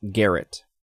work, Garrett.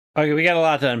 Okay, we got a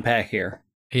lot to unpack here.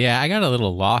 Yeah, I got a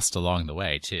little lost along the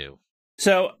way, too.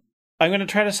 So I'm going to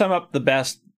try to sum up the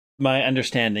best my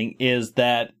understanding is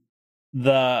that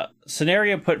the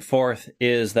scenario put forth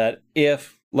is that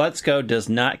if Let's Go does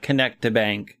not connect to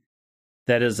Bank,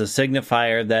 that is a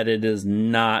signifier that it is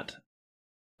not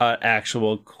an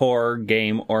actual core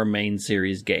game or main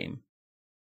series game.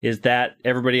 Is that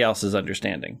everybody else's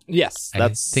understanding? Yes,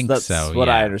 that's so, what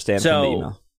yeah. I understand from the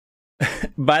email.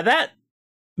 By that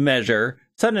measure,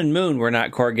 Sun and Moon were not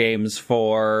core games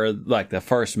for like the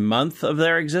first month of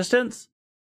their existence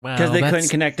because they couldn't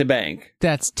connect to Bank.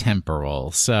 That's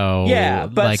temporal, so yeah,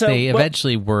 but they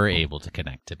eventually were able to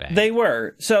connect to Bank. They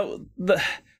were. So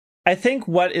I think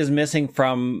what is missing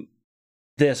from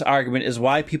this argument is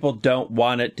why people don't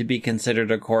want it to be considered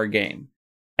a core game,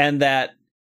 and that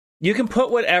you can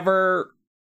put whatever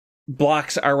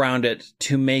blocks around it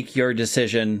to make your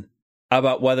decision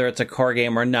about whether it's a core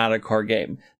game or not a core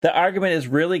game. The argument is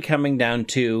really coming down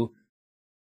to,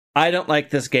 I don't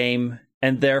like this game,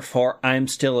 and therefore I'm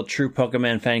still a true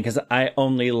Pokemon fan because I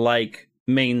only like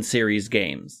main series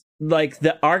games. Like,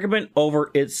 the argument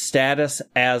over its status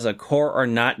as a core or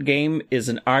not game is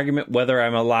an argument whether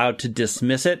I'm allowed to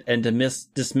dismiss it and to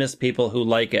dismiss people who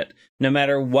like it, no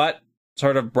matter what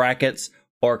sort of brackets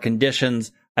or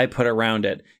conditions I put around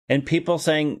it. And people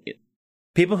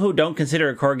who don't consider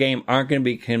a core game aren't going to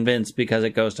be convinced because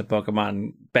it goes to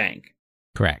Pokemon Bank.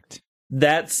 Correct.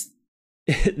 That's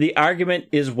the argument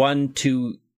is one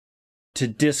to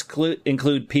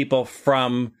include people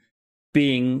from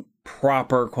being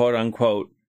proper quote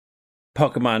unquote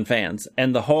Pokemon fans.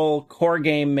 And the whole core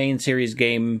game, main series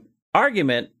game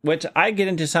argument, which I get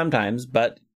into sometimes,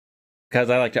 but because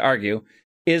I like to argue,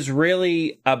 is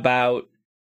really about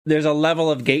there's a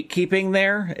level of gatekeeping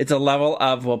there. It's a level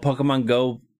of, well, Pokemon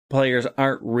Go players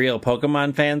aren't real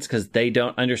Pokemon fans because they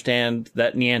don't understand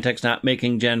that Niantic's not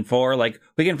making Gen 4. Like,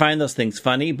 we can find those things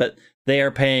funny, but they are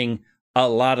paying a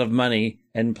lot of money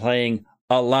and playing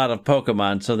a lot of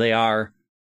Pokemon, so they are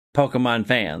Pokemon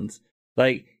fans.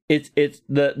 Like,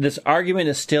 this argument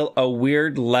is still a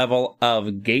weird level of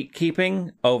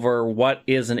gatekeeping over what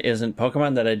is and isn't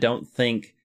Pokemon that I don't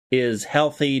think is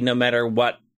healthy, no matter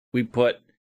what we put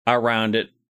around it,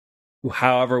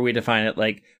 however we define it.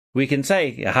 Like, we can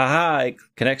say, haha, it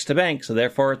connects to Bank, so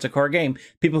therefore it's a core game.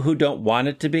 People who don't want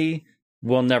it to be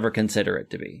will never consider it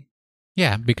to be.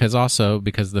 Yeah, because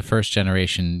the first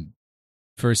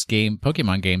game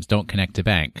Pokemon games don't connect to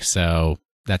Bank, so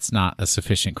that's not a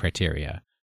sufficient criteria.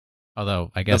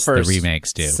 Although I guess the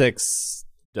remakes do. 6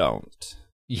 don't.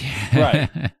 Yeah.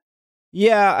 Right.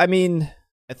 Yeah, I mean,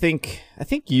 I think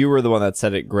you were the one that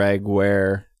said it, Greg,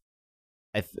 where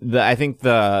I think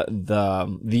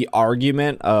the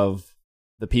argument of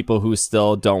the people who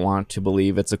still don't want to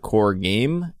believe it's a core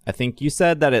game, I think you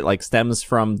said that it like stems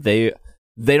from they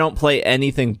don't play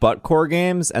anything but core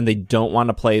games and they don't want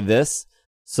to play this.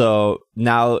 So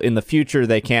now in the future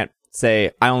they can't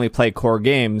say I only play core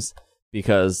games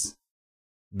because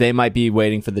they might be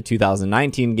waiting for the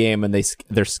 2019 game and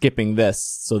they're skipping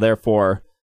this. So therefore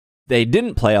they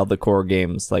didn't play all the core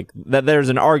games. Like that, there's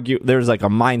like a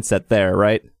mindset there,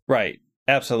 right? Right.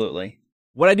 Absolutely.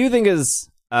 What I do think is,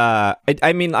 I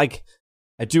mean, like,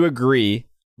 I do agree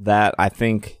that I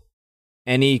think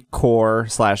any core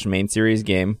 / main series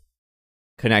game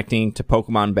connecting to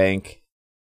Pokemon Bank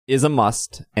is a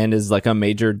must and is like a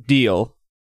major deal.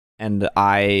 And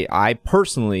I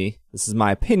personally, this is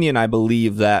my opinion, I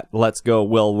believe that Let's Go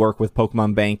will work with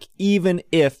Pokemon Bank, even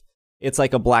if it's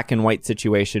like a black and white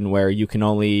situation where you can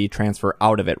only transfer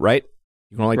out of it, right?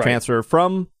 You can only transfer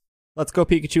from Let's Go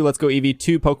Pikachu, Let's Go Eevee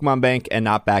to Pokemon Bank and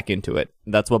not back into it.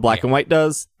 That's what black and white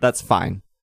does. That's fine.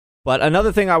 But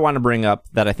another thing I want to bring up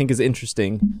that I think is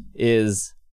interesting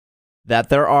is that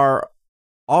there are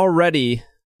already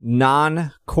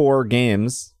non-core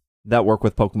games that work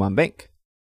with Pokemon Bank.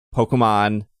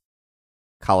 Pokemon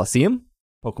Coliseum,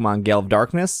 Pokemon Gale of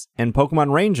Darkness, and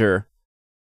Pokemon Ranger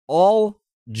all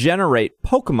generate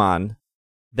Pokemon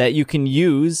that you can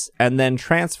use and then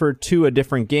transfer to a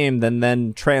different game that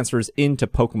then transfers into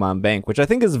Pokemon Bank, which I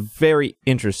think is very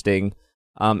interesting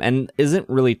and isn't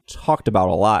really talked about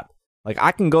a lot. Like,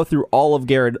 I can go through all of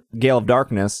Gale of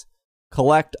Darkness,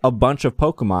 collect a bunch of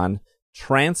Pokemon,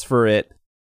 transfer it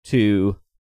to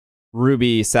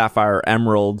Ruby, Sapphire,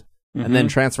 Emerald, and then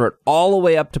transfer it all the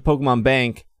way up to Pokemon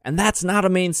Bank. And that's not a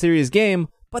main series game,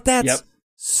 but that's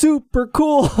super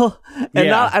cool. And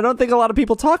I don't think a lot of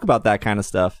people talk about that kind of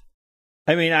stuff.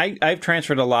 I mean, I've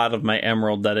transferred a lot of my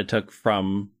Emerald that I took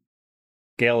from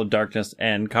Gale of Darkness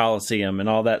and Coliseum and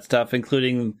all that stuff,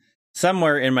 including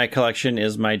somewhere in my collection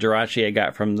is my Jirachi I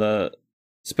got from the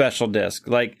special disc.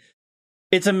 Like,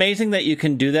 it's amazing that you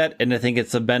can do that, and I think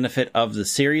it's a benefit of the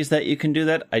series that you can do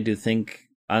that. I do think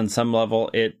on some level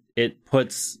it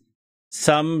puts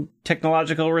some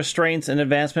technological restraints and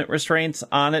advancement restraints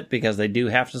on it, because they do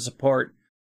have to support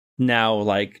now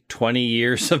like 20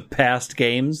 years of past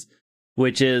games,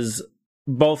 which is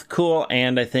both cool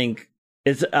and I think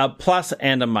it's a plus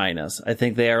and a minus. I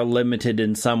think they are limited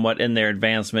in somewhat in their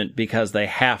advancement because they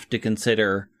have to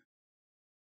consider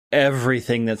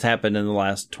everything that's happened in the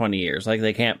last 20 years. Like,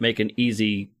 they can't make an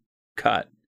easy cut.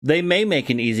 They may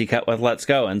make an easy cut with Let's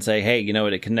Go and say, hey, you know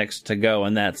what, it connects to Go,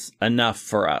 and that's enough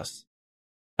for us.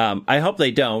 I hope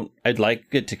they don't. I'd like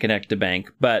it to connect to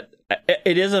Bank, but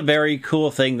it is a very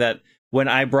cool thing that when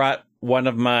I brought one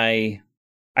of my...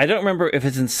 I don't remember if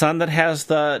it's in Sun that has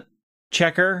the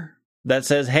checker that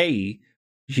says, hey,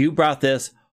 you brought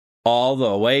this all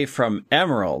the way from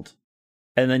Emerald.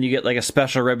 And then you get like a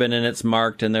special ribbon and it's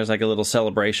marked and there's like a little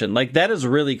celebration. Like, that is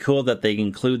really cool that they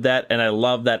include that. And I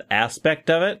love that aspect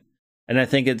of it. And I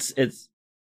think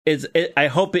I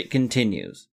hope it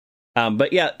continues.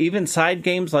 But yeah, even side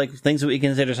games, like things that we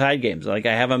consider side games. Like,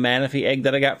 I have a Manaphy egg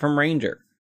that I got from Ranger.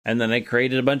 And then I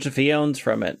created a bunch of Fiones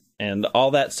from it and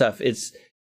all that stuff.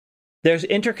 There's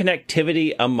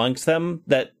interconnectivity amongst them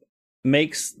that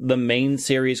makes the main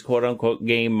series quote unquote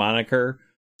game moniker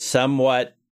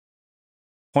somewhat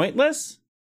pointless.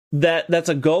 That's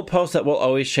a goalpost that will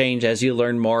always change as you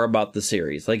learn more about the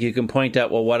series. Like, you can point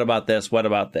out, well, what about this? What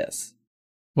about this?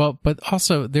 Well, but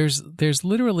also there's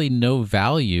literally no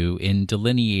value in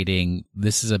delineating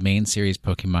this is a main series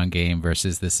Pokemon game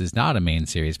versus this is not a main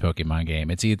series Pokemon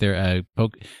game. It's either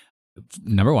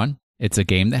number one, it's a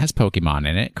game that has Pokemon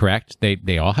in it, correct?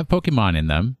 They all have Pokemon in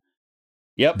them.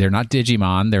 Yep. They're not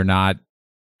Digimon. They're not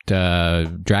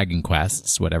Dragon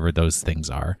Quests, whatever those things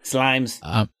are. Slimes.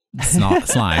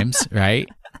 Slimes, right?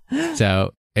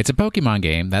 So it's a Pokemon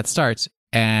game that starts,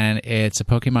 and it's a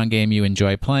Pokemon game you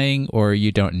enjoy playing or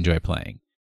you don't enjoy playing.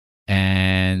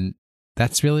 And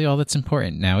that's really all that's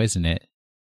important now, isn't it?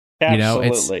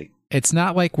 Absolutely. You know, it's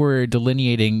not like we're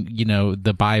delineating,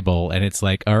 the Bible, and it's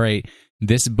like, all right,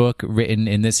 this book written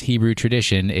in this Hebrew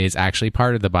tradition is actually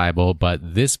part of the Bible, but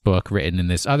this book written in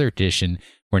this other tradition,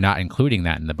 we're not including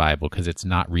that in the Bible because it's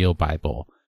not real Bible.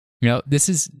 This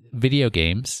is video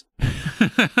games,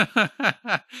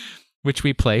 which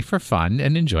we play for fun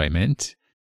and enjoyment,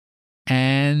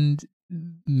 and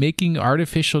making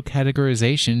artificial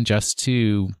categorization just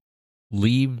to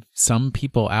leave some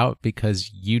people out because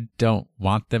you don't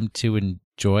want them to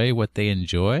enjoy what they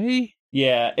enjoy.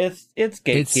 Yeah, it's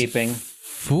gatekeeping. It's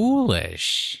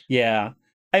foolish. Yeah.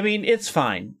 I mean, it's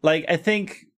fine. Like, I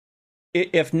think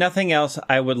if nothing else,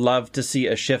 I would love to see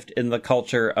a shift in the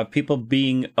culture of people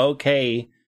being okay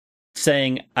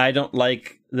saying, I don't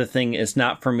like the thing, it's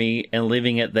not for me, and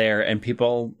leaving it there, and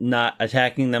people not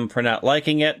attacking them for not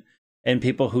liking it, and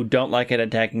people who don't like it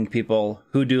attacking people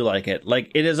who do like it.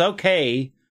 Like, it is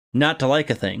okay not to like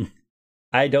a thing.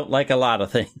 I don't like a lot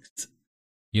of things.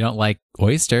 You don't like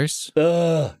oysters?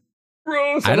 Ugh.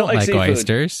 Gross. I don't like seafood.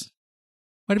 Oysters.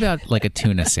 What about like a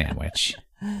tuna sandwich?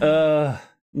 The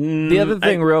other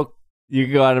thing, you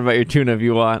can go on about your tuna if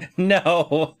you want.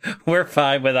 No, we're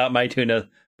fine without my tuna,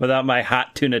 without my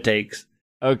hot tuna takes.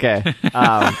 Okay.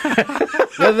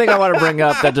 The other thing I want to bring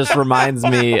up that just reminds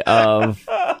me of,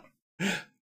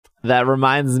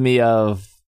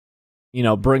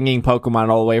 bringing Pokemon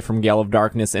all the way from Gale of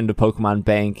Darkness into Pokemon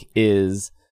Bank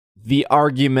is the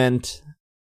argument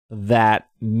that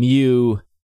Mew,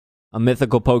 a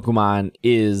mythical Pokemon,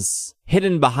 is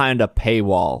hidden behind a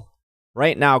paywall.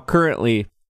 Right now, currently,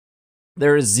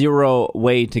 there is zero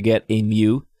way to get a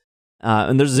Mew,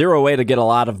 and there's zero way to get a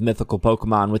lot of mythical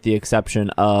Pokemon with the exception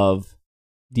of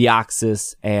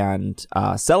Deoxys and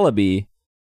Celebi,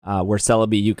 where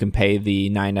Celebi you can pay the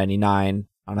 $9.99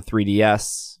 on a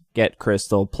 3DS, get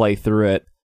Crystal, play through it,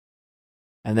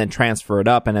 and then transfer it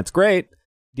up, and it's great.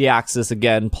 Deoxys,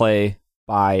 again, play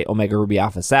by Omega Ruby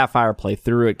Alpha Sapphire, play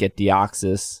through it, get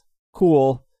Deoxys.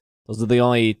 Cool. Those are the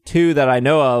only two that I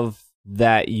know of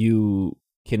that you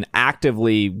can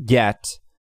actively get.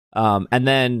 And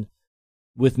then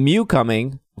with Mew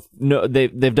coming, no,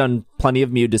 they've done plenty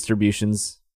of Mew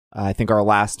distributions. I think our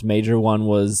last major one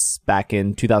was back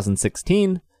in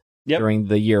 2016 during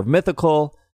the Year of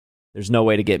Mythical. There's no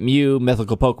way to get Mew.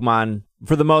 Mythical Pokemon,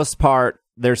 for the most part,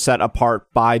 they're set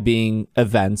apart by being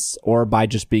events or by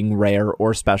just being rare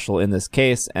or special in this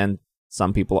case. And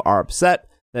some people are upset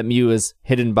that Mew is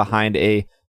hidden behind a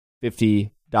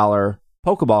 $50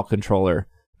 Pokeball controller.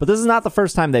 But this is not the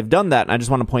first time they've done that. And I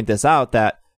just want to point this out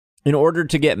that in order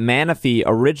to get Manaphy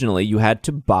originally, you had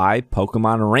to buy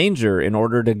Pokemon Ranger. In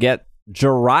order to get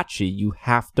Jirachi, you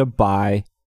have to buy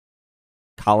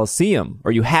Coliseum,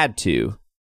 or you had to.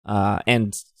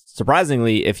 And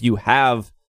surprisingly, if you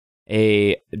have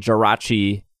a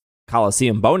Jirachi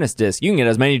Coliseum bonus disc, you can get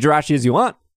as many Jirachi as you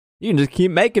want. You can just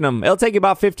keep making them. It'll take you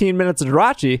about 15 minutes of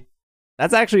Jirachi.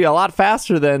 That's actually a lot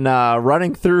faster than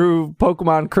running through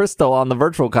Pokemon Crystal on the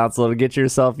Virtual Console to get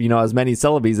yourself, as many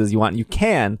Celebes as you want. You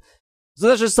can. So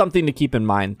that's just something to keep in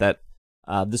mind, that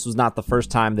this was not the first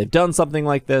time they've done something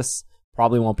like this.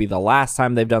 Probably won't be the last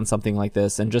time they've done something like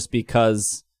this. And just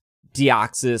because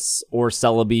Deoxys or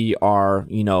Celebi are,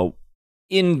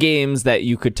 in games that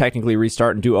you could technically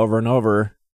restart and do over and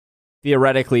over,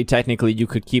 theoretically, technically, you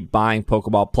could keep buying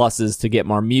Pokeball Pluses to get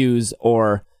more Mews,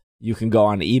 or you can go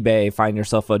on eBay, find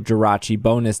yourself a Jirachi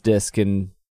bonus disc, and,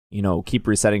 keep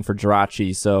resetting for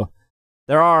Jirachi. So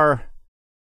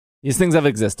these things have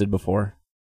existed before.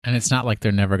 And it's not like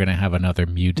they're never going to have another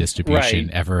Mew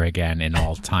distribution ever again in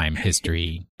all-time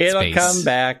history. It'll come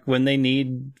back when they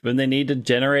need to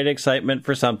generate excitement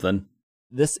for something.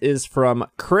 This is from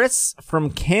Chris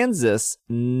from Kansas.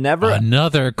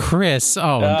 Another Chris.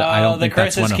 I don't think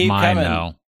that's one of mine,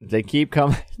 though. They keep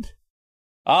coming.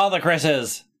 All the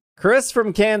Chris's. Chris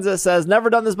from Kansas says, never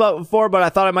done this before, but I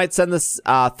thought I might send this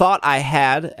thought I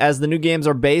had, as the new games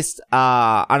are based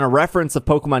on a reference of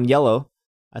Pokemon Yellow.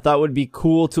 I thought it would be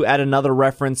cool to add another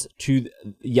reference to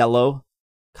Yellow,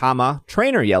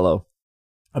 Trainer Yellow.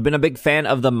 I've been a big fan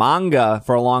of the manga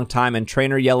for a long time, and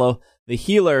Trainer Yellow, the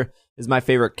healer, is my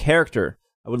favorite character.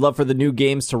 I would love for the new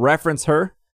games to reference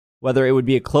her, whether it would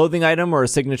be a clothing item or a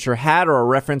signature hat or a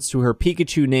reference to her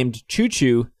Pikachu named Choo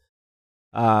Choo,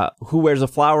 who wears a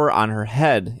flower on her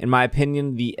head. In my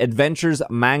opinion, the Adventures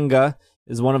manga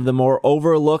is one of the more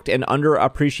overlooked and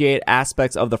underappreciated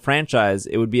aspects of the franchise.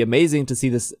 It would be amazing to see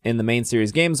this in the main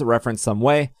series games referenced some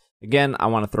way. Again, I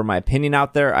want to throw my opinion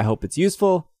out there. I hope it's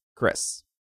useful. Chris.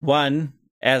 One,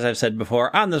 as I've said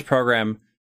before on this program,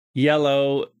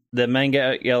 the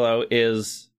manga Yellow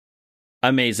is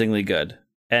amazingly good.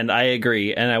 And I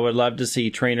agree. And I would love to see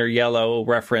Trainer Yellow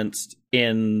referenced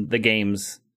in the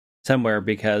games somewhere,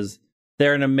 because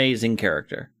they're an amazing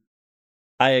character.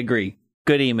 I agree.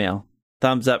 Good email.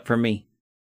 Thumbs up for me.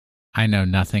 I know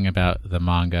nothing about the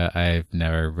manga. I've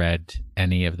never read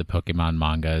any of the Pokemon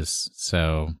mangas,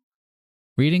 so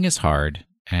reading is hard,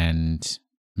 and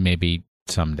maybe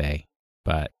someday,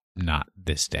 but not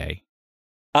this day.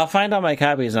 I'll find all my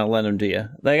copies and I'll lend them to you.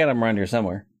 They got them around here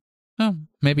somewhere. Oh,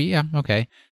 maybe, yeah, okay.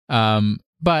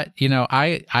 But,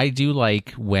 I do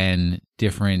like when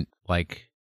different,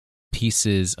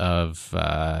 pieces of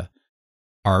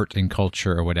art and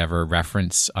culture or whatever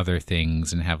reference other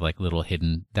things and have little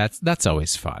hidden, that's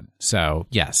always fun. So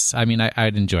yes, I mean,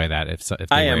 I'd enjoy that if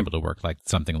they were able to work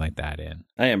something like that in.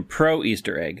 I am pro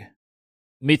Easter egg.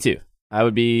 Me too. I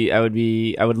would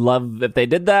love if they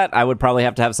did that. I would probably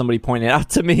have to have somebody point it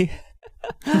out to me.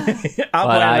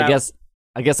 I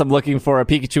guess I'm looking for a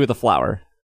Pikachu with a flower.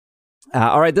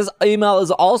 All right, this email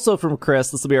is also from Chris.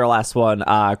 This will be our last one.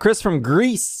 Chris from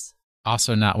Greece.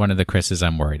 Also not one of the Chris's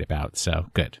I'm worried about, so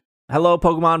good. Hello,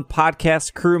 Pokemon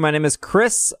Podcast crew. My name is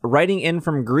Chris, writing in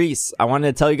from Greece. I wanted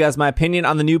to tell you guys my opinion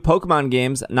on the new Pokemon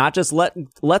games, not just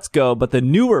Let's Go, but the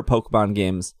newer Pokemon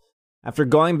games. After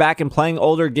going back and playing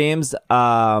older games,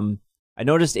 I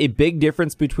noticed a big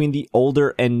difference between the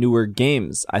older and newer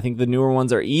games. I think the newer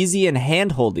ones are easy and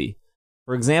handholdy.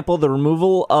 For example, the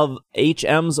removal of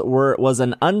HMs was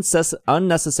an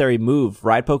unnecessary move.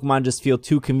 Ride Pokemon just feel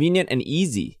too convenient and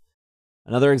easy.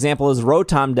 Another example is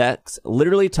Rotom decks,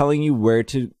 literally telling you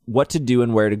what to do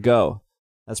and where to go.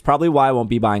 That's probably why I won't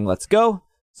be buying Let's Go.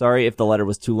 Sorry if the letter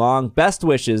was too long. Best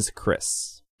wishes,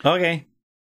 Chris. Okay.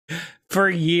 For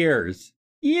years,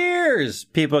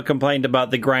 people complained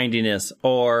about the grindiness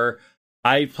or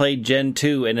I played Gen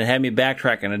 2 and it had me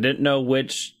backtrack and I didn't know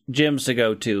which gyms to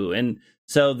go to. And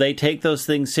so they take those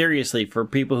things seriously for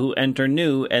people who enter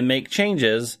new and make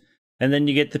changes. And then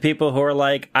you get the people who are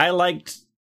like, I liked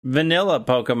vanilla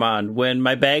Pokemon when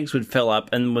my bags would fill up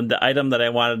and when the item that I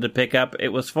wanted to pick up, it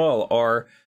was full. Or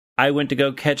I went to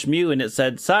go catch Mew and it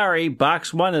said, sorry,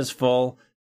 box 1 is full.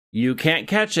 You can't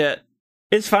catch it.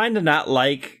 It's fine to not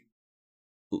like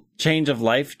change of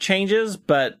life changes,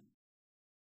 but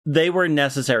they were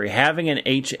necessary. Having an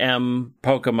HM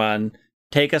Pokemon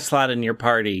take a slot in your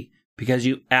party because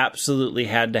you absolutely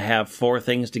had to have 4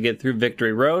 things to get through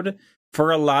Victory Road,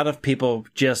 for a lot of people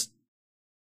just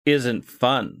isn't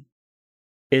fun.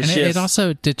 It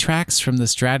also detracts from the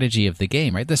strategy of the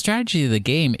game, right? The strategy of the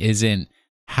game isn't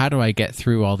how do I get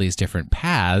through all these different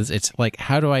paths? It's like,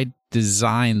 how do I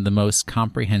design the most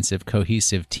comprehensive,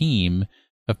 cohesive team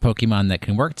of Pokemon that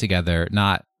can work together,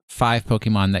 not 5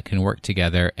 Pokemon that can work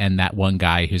together and that one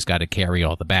guy who's got to carry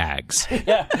all the bags.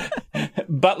 Yeah.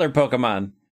 Butler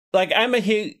Pokemon. Like, I'm a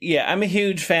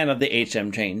huge fan of the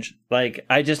HM change. Like,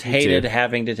 I just hated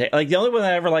having to take, like, the only one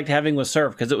I ever liked having was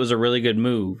Surf because it was a really good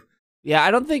move. Yeah,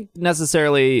 I don't think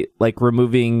necessarily like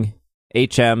removing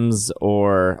HMs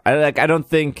or I don't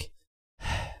think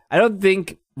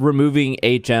removing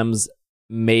HMs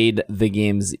made the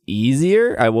games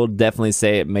easier. I will definitely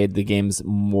say it made the games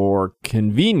more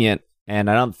convenient, and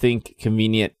I don't think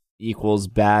convenient equals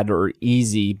bad or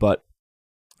easy, but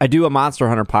I do a Monster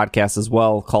Hunter podcast as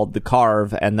well called The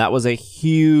Carve, and that was a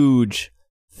huge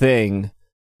thing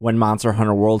when Monster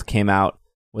Hunter World came out.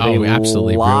 We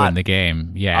absolutely ruined the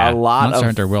game. Yeah, Monster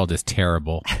Hunter World is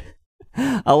terrible.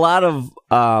 A lot of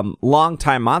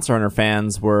longtime Monster Hunter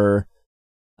fans were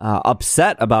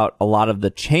upset about a lot of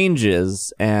the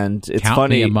changes, and it's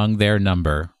funny me among their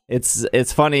number.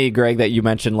 It's funny, Greg, that you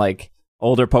mentioned like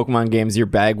older Pokemon games, your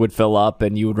bag would fill up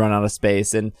and you would run out of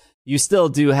space, and you still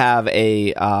do have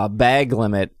a bag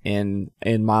limit in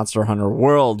Monster Hunter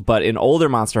World, but in older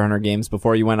Monster Hunter games,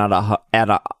 before you went out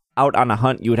on a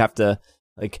hunt, you would have to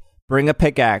like bring a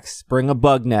pickaxe, bring a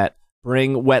bug net,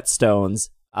 bring whetstones,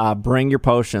 bring your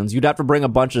potions. You'd have to bring a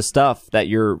bunch of stuff that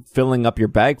you're filling up your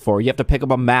bag for. You have to pick up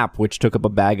a map, which took up a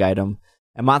bag item.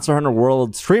 And Monster Hunter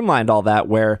World streamlined all that,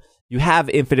 where you have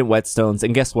infinite whetstones,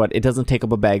 and guess what? It doesn't take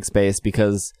up a bag space,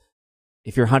 because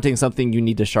if you're hunting something, you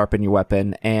need to sharpen your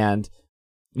weapon. And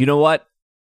you know what?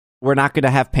 We're not going to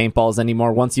have paintballs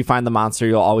anymore. Once you find the monster,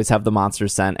 you'll always have the monster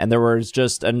scent. And there was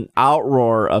just an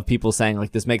outroar of people saying,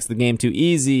 like, this makes the game too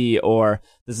easy, or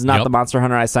this is not the Monster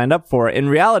Hunter I signed up for. In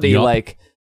reality, like,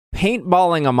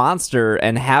 paintballing a monster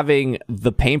and having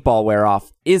the paintball wear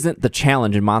off isn't the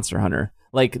challenge in Monster Hunter.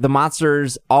 Like, the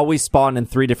monsters always spawn in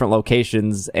 3 different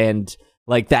locations, and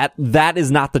like that is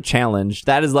not the challenge.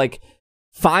 That is like,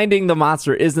 finding the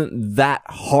monster isn't that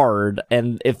hard,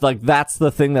 and if like that's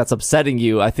the thing that's upsetting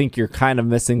you, I think you're kind of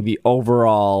missing the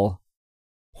overall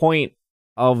point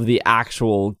of the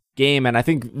actual game. And I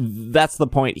think that's the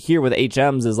point here with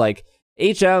HMs, is like,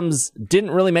 HMs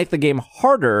didn't really make the game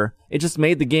harder, it just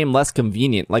made the game less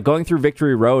convenient. Like going through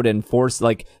Victory Road and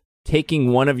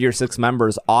taking one of your 6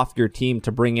 members off your team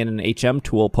to bring in an HM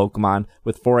tool Pokemon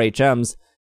with 4 HMs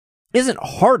isn't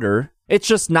harder, it's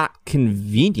just not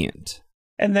convenient.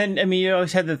 And then, I mean, you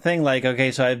always had the thing like,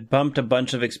 okay, so I've bumped a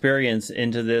bunch of experience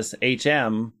into this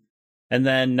HM, and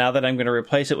then now that I'm going to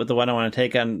replace it with the one I want to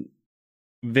take on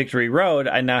Victory Road,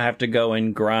 I now have to go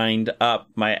and grind up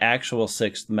my actual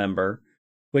 6th member,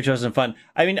 which wasn't fun.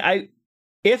 I mean,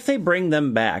 if they bring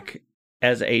them back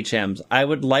as HMs, I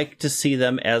would like to see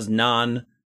them as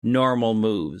non-normal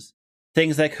moves.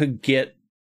 Things that could get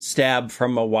stabbed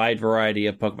from a wide variety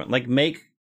of Pokemon. Like,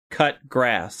 make cut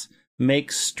grass.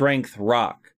 Make strength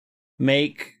rock,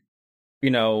 make,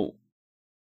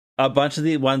 a bunch of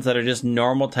the ones that are just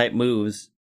normal type moves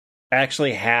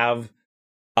actually have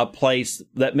a place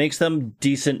that makes them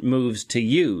decent moves to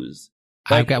use.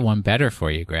 Like, I've got one better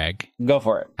for you, Greg. Go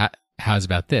for it. How's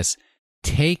about this?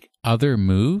 Take other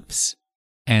moves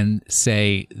and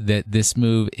say that this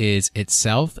move is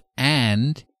itself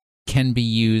and can be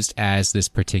used as this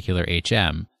particular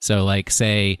HM. So like,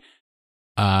 say,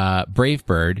 Brave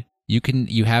Bird.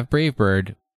 You have Brave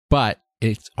Bird, but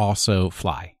it's also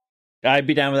Fly. I'd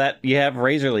be down with that. You have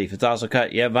Razor Leaf, it's also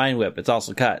cut. You have Vine Whip, it's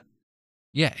also cut.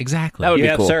 Yeah, exactly. That would you be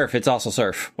have cool. Surf, it's also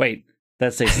Surf. Wait,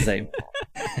 that stays the same.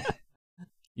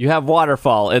 You have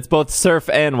Waterfall, it's both Surf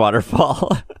and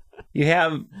Waterfall. You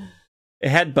have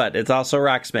Headbutt, it's also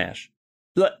Rock Smash.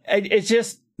 Look, it's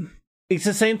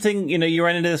the same thing. You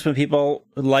run into this when people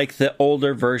like the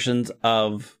older versions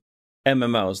of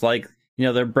MMOs, like,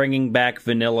 they're bringing back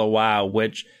Vanilla WoW,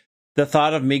 which the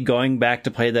thought of me going back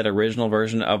to play that original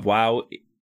version of WoW,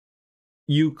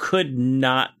 you could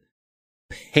not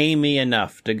pay me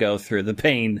enough to go through the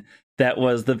pain that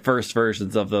was the first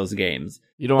versions of those games.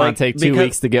 You don't want to take 2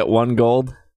 weeks to get 1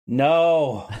 gold?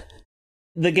 No.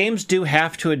 The games do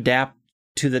have to adapt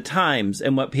to the times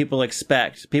and what people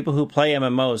expect. People who play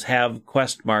MMOs have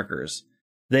quest markers.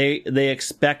 They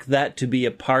expect that to be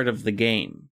a part of the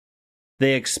game.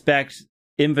 They expect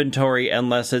inventory,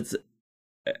 unless it's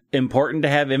important to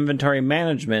have inventory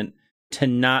management, to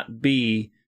not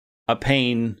be a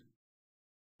pain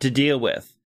to deal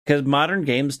with. Because modern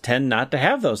games tend not to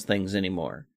have those things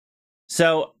anymore.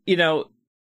 So,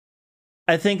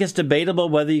 I think it's debatable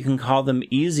whether you can call them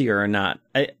easier or not.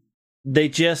 They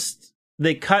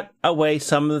cut away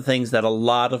some of the things that a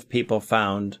lot of people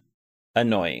found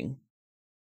annoying.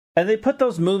 And they put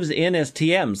those moves in as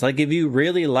TMs. Like, if you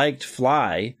really liked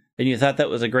Fly and you thought that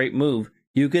was a great move,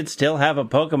 you could still have a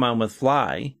Pokemon with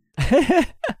Fly. Like,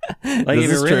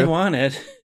 if you really wanted.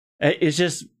 It's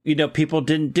just, people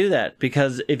didn't do that.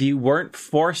 Because if you weren't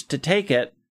forced to take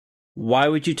it, why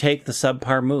would you take the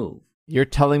subpar move? You're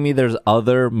telling me there's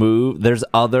other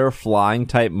flying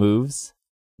type moves?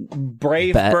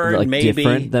 Brave Bird, maybe.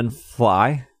 Different than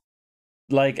Fly?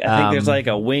 Like, I think there's like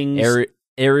a wings.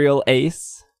 Aerial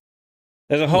Ace?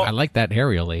 There's a whole. I like that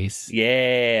Aerial Ace.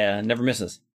 Yeah, never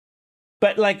misses.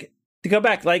 But, like, to go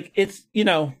back, like, it's,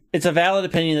 it's a valid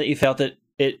opinion that you felt it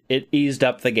eased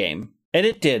up the game. And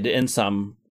it did in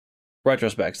some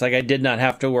retrospects. Like, I did not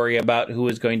have to worry about who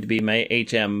was going to be my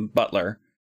HM butler.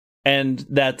 And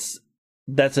it's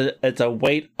a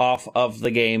weight off of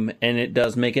the game, and it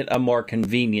does make it a more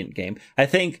convenient game. I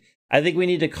think we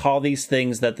need to call these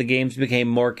things that the games became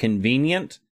more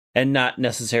convenient and not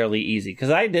necessarily easy. Because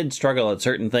I did struggle at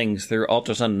certain things through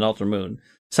Ultra Sun and Ultra Moon.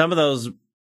 Some of those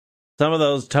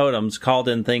totems called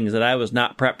in things that I was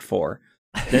not prepped for.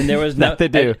 Then there was no. They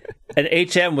do. And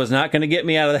HM was not going to get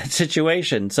me out of that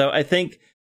situation. So I think,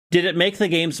 did it make the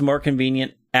games more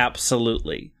convenient?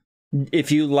 Absolutely.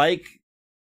 If you like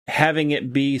having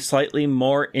it be slightly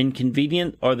more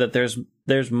inconvenient, or that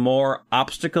there's more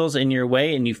obstacles in your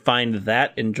way and you find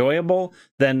that enjoyable,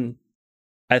 then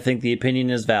I think the opinion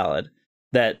is valid.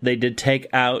 That they did take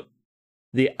out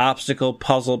the obstacle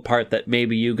puzzle part that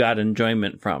maybe you got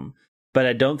enjoyment from. But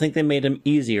I don't think they made them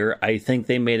easier. I think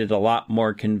they made it a lot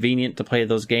more convenient to play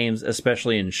those games,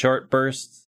 especially in short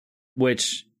bursts,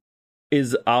 which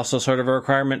is also sort of a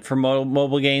requirement for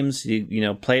mobile games.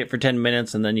 You play it for 10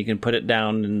 minutes and then you can put it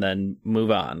down and then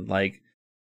move on. Like,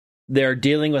 they're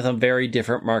dealing with a very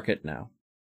different market now.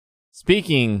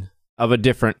 Speaking of a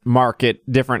different market,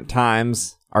 different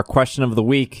times, our question of the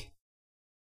week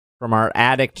from our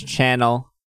Addict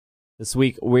channel. This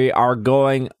week we are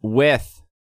going with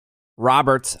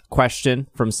Robert's question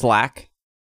from Slack.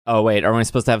 Oh, wait, are we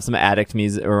supposed to have some Addict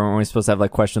music, or are we supposed to have,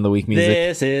 like, question of the week music?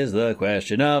 This is the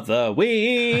question of the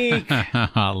week.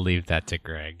 I'll leave that to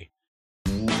Greg.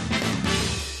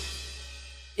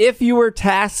 If you were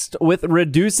tasked with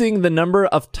reducing the number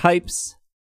of types,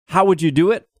 how would you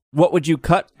do it? What would you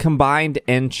cut, combine,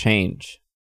 and change?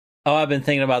 Oh, I've been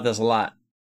thinking about this a lot.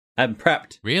 I'm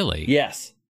prepped. Really?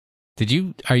 Yes.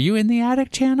 Are you in the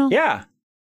Addict channel? Yeah.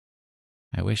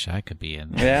 I wish I could be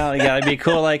in there. Well, you gotta be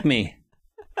cool like me.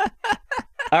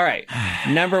 All right.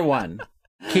 Number 1.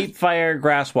 Keep fire,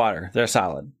 grass, water. They're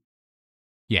solid.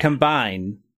 Yeah.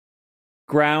 Combine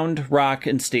ground, rock,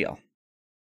 and steel.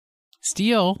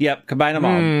 Steel? Yep, combine them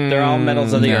all. They're all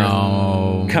metals of the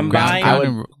earth.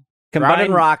 Combine ground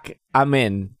and rock, I'm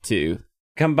in, too.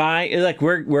 Combine, like,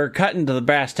 we're cutting to the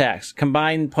brass tacks.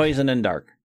 Combine poison and dark.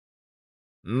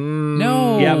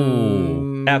 No.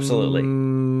 Yep. Absolutely.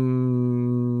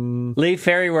 Leave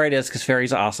fairy where it is, because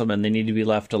fairy's awesome and they need to be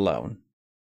left alone.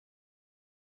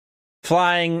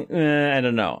 Flying, I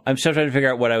don't know. I'm still trying to figure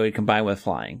out what I would combine with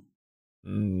flying.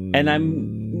 And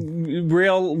I'm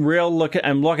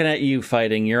I'm looking at you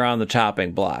fighting. You're on the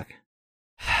chopping block.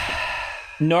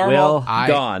 Normal,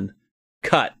 gone.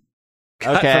 Cut.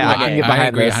 Okay, I can get behind I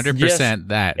agree this. 100%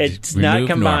 that. It's not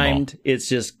combined. Normal. It's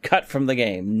just cut from the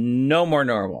game. No more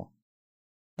normal.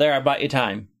 There, I bought you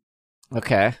time.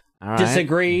 Okay. All right.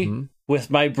 Disagree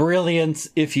with my brilliance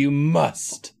if you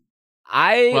must.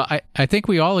 I think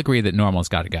we all agree that normal's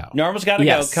got to go. Normal's got to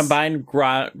go. Combine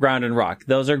ground and rock.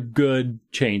 Those are good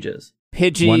changes.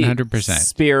 Pidgey, 100%.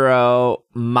 Spearow,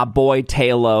 my boy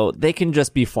Tailo, they can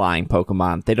just be flying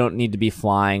Pokemon. They don't need to be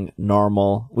flying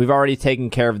normal. We've already taken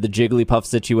care of the Jigglypuff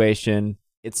situation.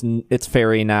 It's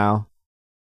fairy now.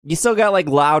 You still got like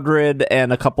Loudred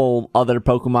and a couple other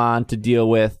Pokemon to deal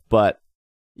with, but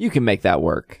you can make that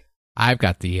work. I've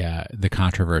got the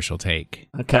controversial take.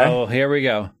 Okay. Oh, here we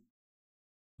go.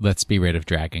 let's be rid of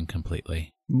dragon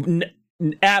completely.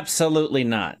 Absolutely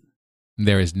not.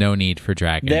 There is no need for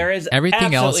dragon. There is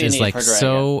everything else absolutely a is need like for dragon.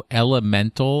 so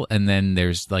elemental, and then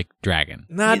there's like dragon.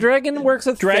 Nah, dragon works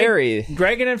with fairy.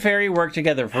 Dragon and fairy work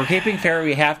together. If we're keeping fairy,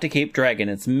 we have to keep dragon.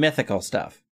 It's mythical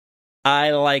stuff.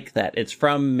 I like that. It's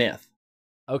from myth.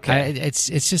 Okay. It's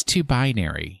just too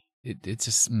binary. It's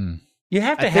just. You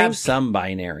have to have some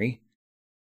binary.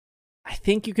 I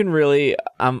think you can really.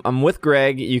 I'm with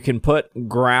Greg. You can put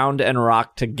ground and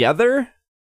rock together.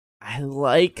 I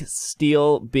like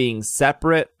steel being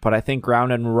separate, but I think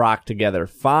ground and rock together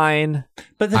fine.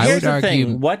 But here's the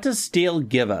thing. What does steel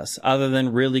give us other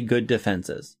than really good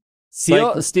defenses?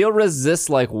 Steel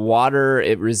resists like water.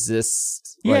 It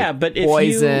resists but if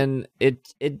poison.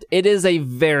 It is a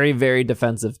very, very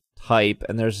defensive type,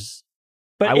 and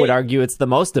I would argue it's the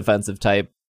most defensive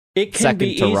type. It can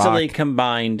be easily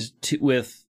combined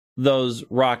with those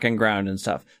rock and ground and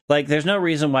stuff. Like, there's no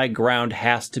reason why ground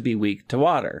has to be weak to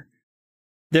water.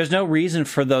 There's no reason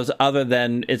for those other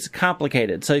than it's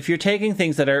complicated. So if you're taking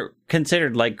things that are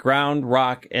considered like ground,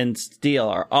 rock, and steel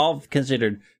are all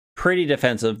considered pretty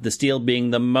defensive, the steel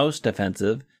being the most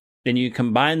defensive, and you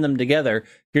combine them together,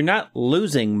 you're not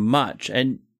losing much,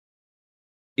 and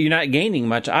you're not gaining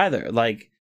much either. Like,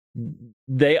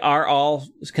 they are all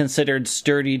considered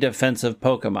sturdy defensive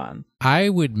Pokemon. I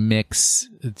would mix,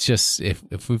 just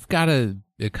if we've got to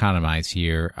economize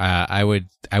here, I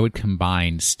would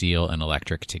combine steel and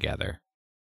electric together.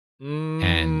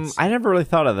 And I never really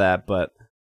thought of that, but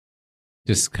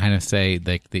just kind of say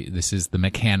like this is the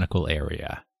mechanical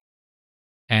area.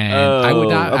 And I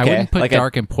wouldn't put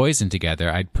dark and poison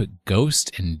together. I'd put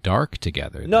ghost and dark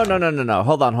together. No.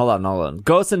 Hold on.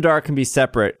 Ghost and dark can be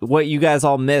separate. What you guys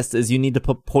all missed is you need to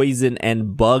put poison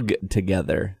and bug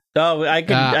together. Oh, I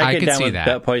could down see with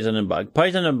that. Poison and bug.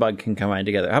 Poison and bug can combine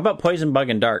together. How about poison, bug,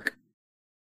 and dark?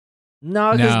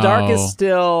 No, because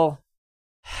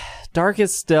dark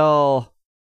is still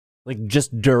like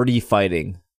just dirty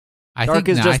fighting. Dark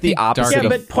is just the opposite. Yeah,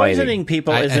 but poisoning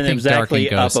people isn't exactly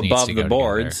up above the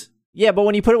boards. Together. Yeah, but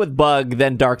when you put it with bug,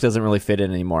 then dark doesn't really fit in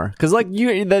anymore. Because like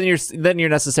you're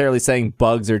necessarily saying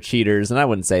bugs are cheaters, and I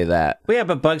wouldn't say that. Well, yeah,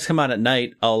 but bugs come out at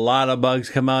night. A lot of bugs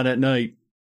come out at night.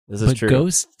 This is true.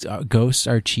 Ghosts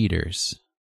are cheaters.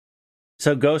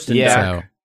 So ghost and dark. So,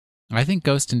 I think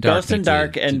ghost and dark. Ghost and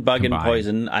dark and bug and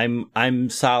poison. I'm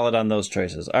solid on those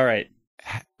choices. All right.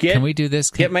 Can we do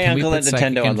this? Get my uncle at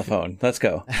Nintendo on the phone. Let's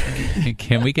go.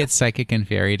 Can we get Psychic and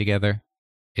Fairy together?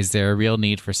 Is there a real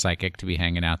need for Psychic to be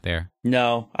hanging out there?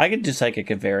 No, I could do Psychic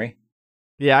and Fairy.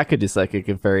 Yeah, I could do Psychic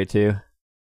and Fairy too.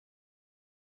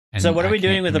 And so what are we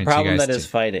doing with the problem that is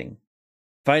fighting?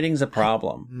 Fighting's a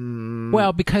problem.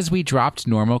 Well, because we dropped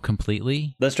normal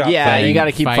completely. Let's drop fighting. You got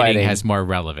to keep fighting. Fighting has more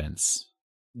relevance.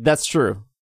 That's true.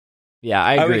 Yeah,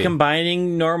 I agree. Are we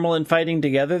combining normal and fighting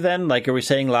together then? Like, are we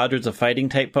saying Loudred's a fighting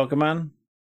type Pokemon?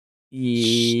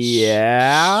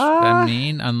 Yeah. I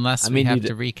mean, unless we have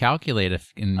to recalculate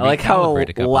and I like how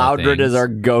Loudred is our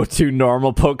go-to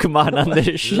normal Pokemon on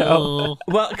this show.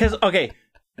 Well, because, okay,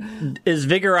 is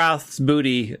Vigoroth's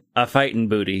booty a fighting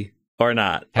booty or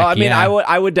not? I mean,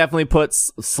 I would definitely put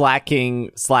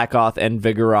Slackoth, and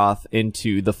Vigoroth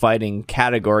into the fighting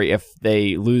category if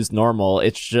they lose normal.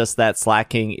 It's just that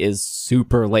Slacking is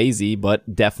super lazy,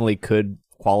 but definitely could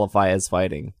qualify as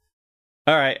fighting.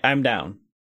 All right, I'm down.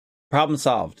 Problem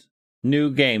solved.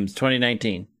 New games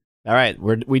 2019. All right,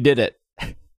 we did it.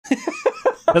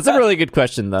 That's a really good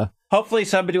question, though. Hopefully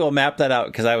somebody will map that out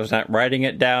because I was not writing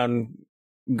it down.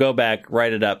 Go back,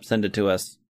 write it up, send it to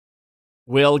us.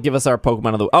 Will give us our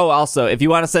Pokemon of the... Oh, also, if you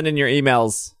want to send in your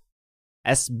emails,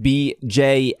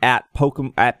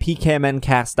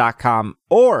 sbj@pkmncast.com,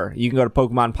 or you can go to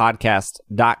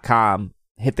pokemonpodcast.com,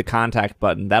 hit the contact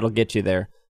button. That'll get you there.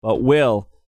 But Will,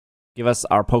 give us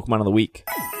our Pokemon of the week.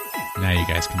 Now you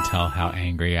guys can tell how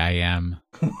angry I am.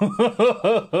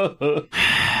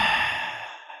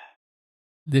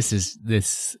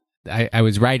 I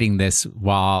was writing this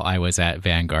while I was at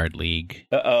Vanguard League.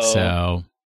 Uh-oh. So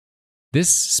this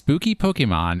spooky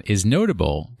Pokemon is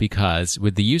notable because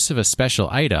with the use of a special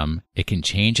item, it can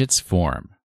change its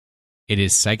form. It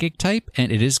is Psychic type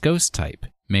and it is Ghost type,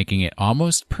 making it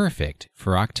almost perfect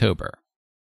for October.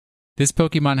 This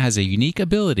Pokemon has a unique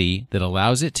ability that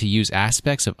allows it to use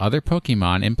aspects of other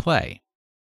Pokemon in play.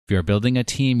 If you're building a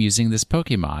team using this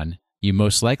Pokemon, you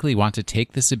most likely want to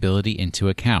take this ability into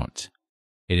account.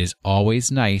 It is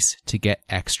always nice to get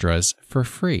extras for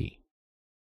free.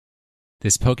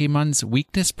 This Pokemon's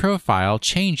weakness profile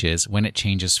changes when it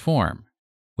changes form,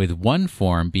 with one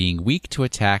form being weak to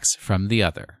attacks from the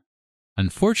other.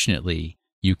 Unfortunately,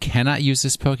 you cannot use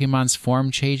this Pokemon's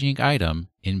form-changing item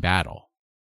in battle.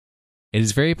 It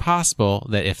is very possible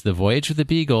that if The Voyage of the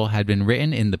Beagle had been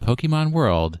written in the Pokemon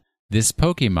world, this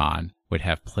Pokemon would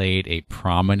have played a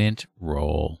prominent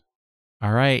role.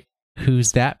 All right,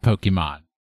 who's that Pokemon?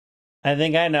 I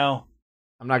think I know.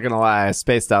 I'm not going to lie. I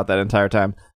spaced out that entire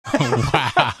time.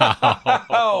 Wow.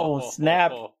 Oh,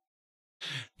 snap.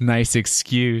 Nice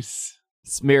excuse.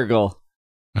 Smeargle.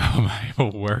 Oh,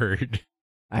 my word.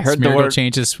 I heard Smeargle the word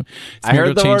changes. I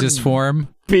heard Smeargle the changes word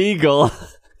form. beagle.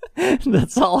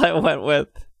 That's all I went with.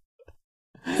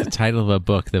 It's the title of a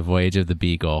book, The Voyage of the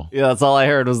Beagle. Yeah, that's all I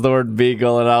heard was the word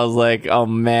beagle, and I was like, oh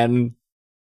man.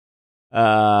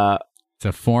 It's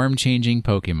a form-changing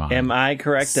Pokemon. Am I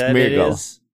correct that it Smeargle.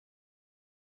 is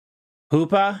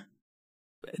Hoopa?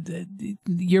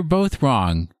 You're both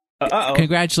wrong. Uh-oh.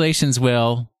 Congratulations,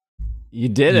 Will. You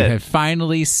did You it. have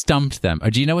finally stumped them. Or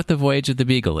do you know what The Voyage of the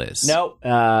Beagle is? Nope.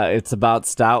 It's about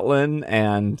Stoutland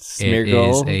and It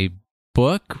Smeargle. is a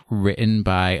book written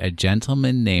by a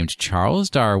gentleman named Charles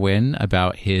Darwin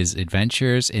about his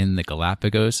adventures in the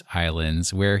Galapagos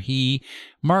Islands, where he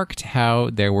marked how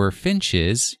there were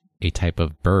finches, a type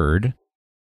of bird,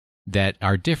 that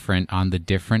are different on the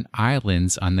different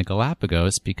islands on the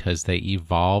Galapagos because they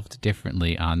evolved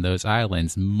differently on those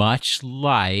islands, much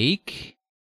like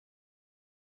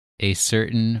a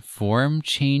certain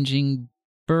form-changing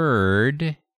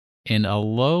bird in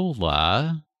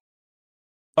Alola.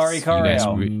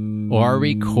 Oricorio.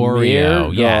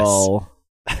 Oricorio, yes. Smeargle.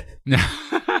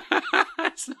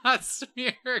 It's not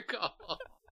Smeargle.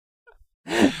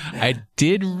 I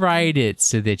did write it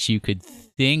so that you could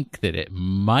think that it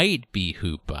might be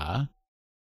Hoopa.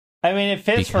 I mean, it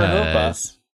fits for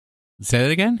Hoopa. Say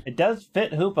that again? It does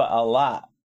fit Hoopa a lot.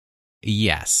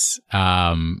 Yes.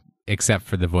 Except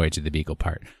for the Voyage of the Beagle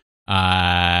part.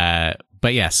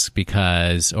 But yes,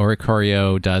 because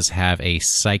Oricorio does have a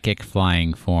psychic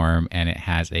flying form and it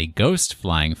has a ghost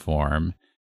flying form.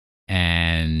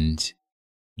 And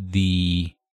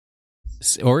the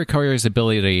Oricorio's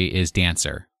ability is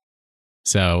Dancer.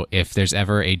 So if there's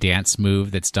ever a dance move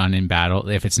that's done in battle,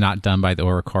 if it's not done by the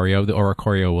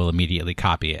Oricorio will immediately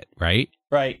copy it, right?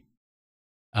 Right.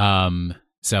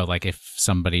 So like if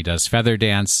somebody does Feather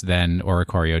Dance, then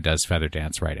Oricorio does Feather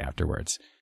Dance right afterwards.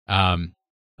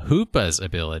 Hoopa's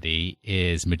ability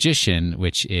is Magician,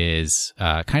 which is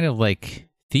kind of like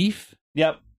Thief,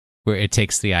 Yep. where it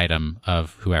takes the item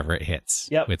of whoever it hits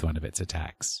Yep. with one of its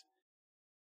attacks.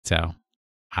 So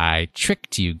I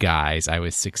tricked you guys. I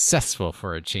was successful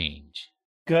for a change.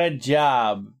 Good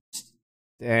job.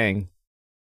 Dang.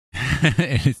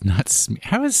 It's not.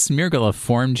 How is Smeargle a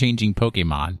form-changing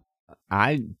Pokemon?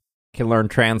 I can learn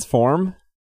transform.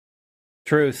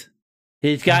 Truth.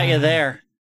 He's got you there.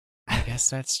 I guess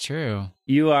that's true.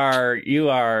 You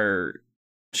are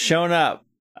shown up,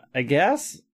 I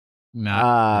guess.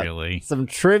 Not really. Some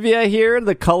trivia here.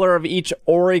 The color of each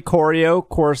Oricorio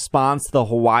corresponds to the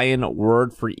Hawaiian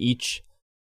word for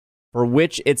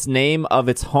which its name of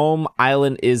its home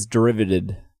island is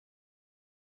derived.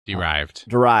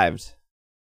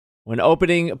 When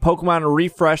opening Pokemon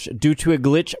Refresh due to a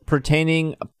glitch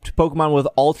pertaining to Pokemon with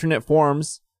alternate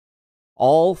forms,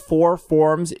 all 4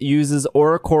 forms uses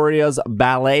Oricorio's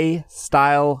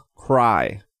ballet-style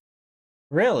cry.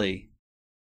 Really?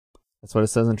 That's what it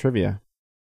says in trivia.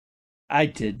 I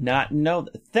did not know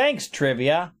that. Thanks,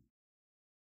 trivia.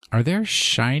 Are there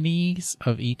shinies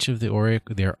of each of the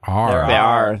Oricorio? There There are. They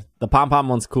are. The Pom-Pom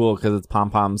one's cool because it's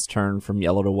Pom-Pom's turn from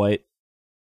yellow to white.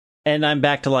 And I'm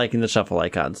back to liking the shuffle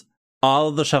icons. All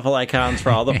of the shuffle icons for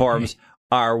all the forms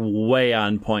are way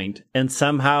on point and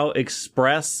somehow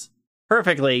express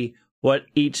perfectly what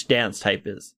each dance type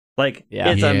is. Like,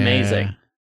 it's amazing.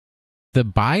 The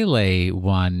Bylay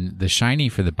one, the shiny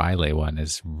for the Bylay one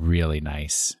is really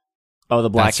nice. Oh, the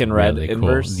black That's and red really cool.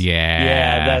 inverse?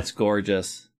 Yeah, that's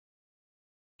gorgeous.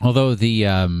 Although the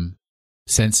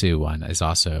Sensu one is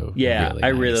also really I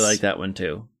really nice. like that one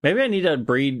too. Maybe I need to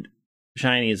breed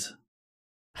shinies.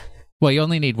 Well, you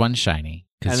only need one shiny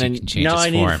because And you then- can change No, its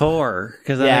I form. need 4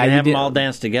 because then Yeah, I can you have them did- all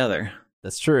dance together.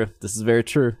 That's true. This is very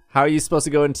true. How are you supposed to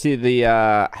go into the,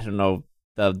 I don't know,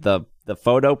 the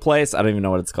photo place? I don't even know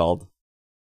what it's called.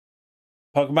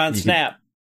 Pokemon Snap.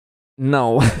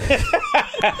 No.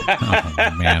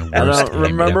 Oh man, I worst don't game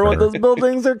remember what ever. those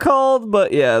buildings are called,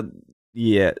 but yeah.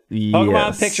 Pokemon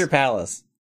yes. Picture Palace.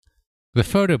 The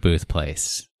photo booth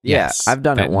place. Yeah, Yes. I've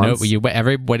done it once.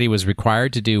 Everybody was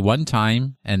required to do one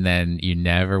time, and then you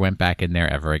never went back in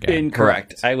there ever again. Incorrect.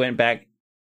 Correct. I went back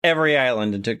every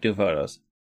island and took 2 photos.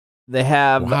 They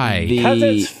have Why? Because the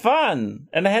it's fun.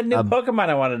 And I had new Pokemon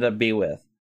I wanted to be with.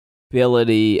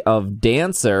 ability of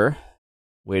Dancer,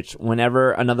 which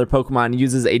whenever another Pokemon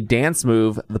uses a dance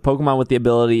move, the Pokemon with the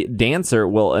ability Dancer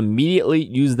will immediately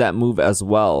use that move as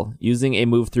well. Using a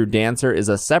move through Dancer is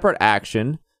a separate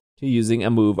action to using a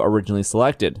move originally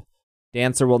selected.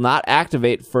 Dancer will not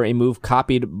activate for a move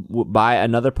copied by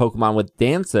another Pokemon with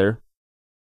Dancer,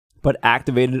 but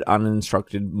activated on an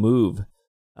instructed move.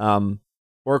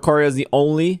 Oricorio is the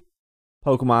only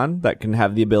Pokemon that can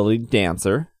have the ability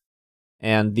Dancer,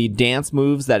 and the dance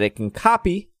moves that it can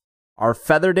copy are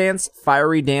Feather Dance,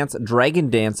 Fiery Dance,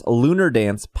 Dragon Dance, Lunar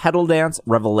Dance, Petal Dance,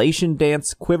 Revelation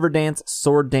Dance, Quiver Dance,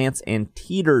 Sword Dance, and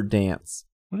Teeter Dance.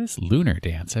 What is Lunar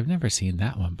Dance? I've never seen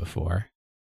that one before.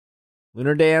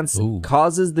 Lunar Dance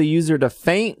causes the user to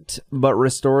faint, but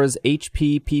restores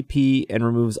HP, PP, and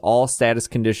removes all status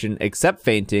condition except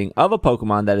fainting of a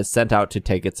Pokemon that is sent out to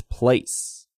take its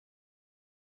place.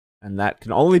 And that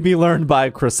can only be learned by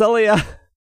Cresselia.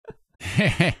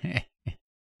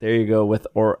 There you go. Is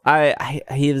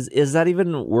that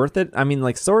even worth it? I mean,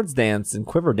 like Swords Dance and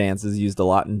Quiver Dance is used a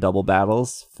lot in double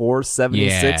battles.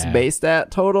 476 base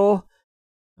stat total.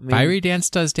 I mean, Fiery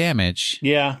Dance does damage.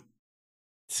 Yeah.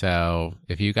 So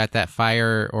if you got that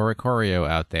Fire Oricorio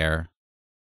out there,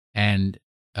 and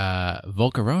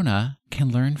Volcarona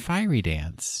can learn Fiery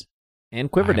Dance and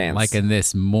Quiver Dance, liking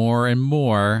this more and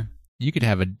more. You could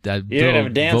have a dance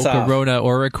Volcarona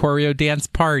Oricorio dance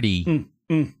party.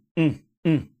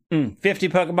 50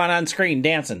 Pokemon on screen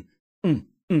dancing. I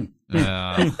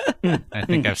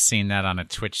think I've seen that on a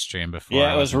Twitch stream before.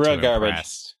 Yeah, it was real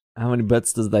garbage. How many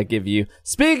butts does that give you?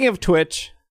 Speaking of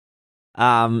Twitch,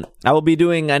 I will be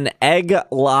doing an egg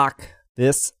lock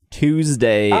this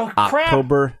Tuesday,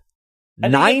 October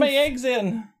 9th. I didn't get my eggs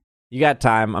in. You got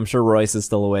time. I'm sure Royce is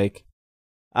still awake.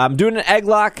 I'm doing an egg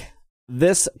lock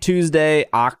this Tuesday,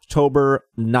 October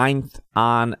 9th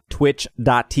on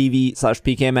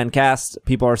twitch.tv/PKMNcast.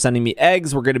 People are sending me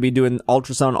eggs. We're going to be doing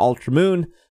Ultra Sun, Ultra Moon.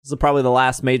 This is probably the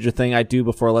last major thing I do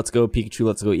before Let's Go Pikachu,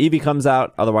 Let's Go Eevee comes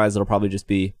out. Otherwise, it'll probably just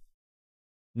be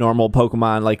normal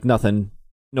Pokemon, like nothing,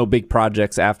 no big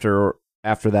projects after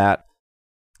that.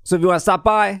 So if you want to stop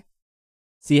by,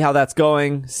 see how that's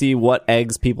going, see what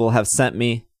eggs people have sent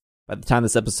me. By the time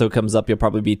this episode comes up, you'll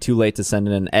probably be too late to send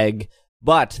in an egg.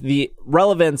 But the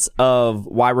relevance of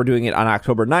why we're doing it on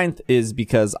October 9th is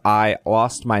because I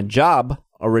lost my job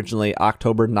originally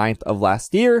October 9th of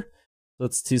last year. So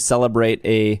it's to celebrate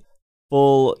a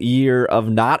full year of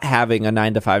not having a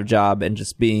 9-to-5 job and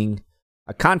just being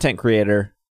a content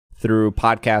creator through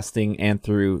podcasting and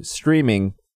through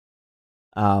streaming.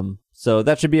 So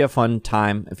that should be a fun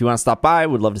time. If you want to stop by,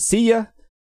 would love to see you.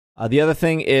 The other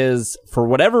thing is, for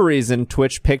whatever reason,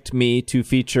 Twitch picked me to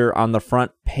feature on the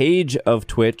front page of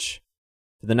Twitch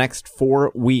for the next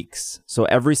 4 weeks. So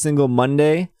every single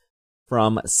Monday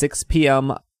from 6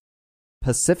 p.m.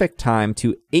 Pacific time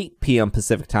to 8 p.m.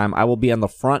 Pacific time, I will be on the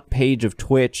front page of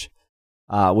Twitch,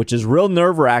 which is real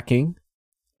nerve-wracking,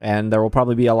 and there will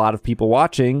probably be a lot of people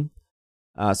watching.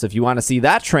 So if you want to see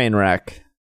that train wreck,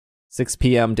 6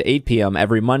 p.m. to 8 p.m.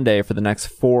 every Monday for the next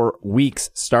 4 weeks,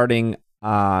 starting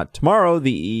tomorrow,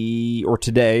 or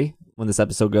today, when this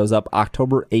episode goes up,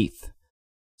 October 8th.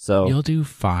 So you'll do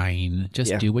fine.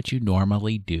 Just do what you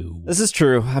normally do. This is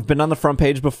true. I've been on the front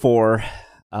page before,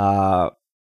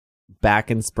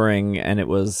 back in spring, and it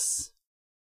was,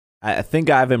 I think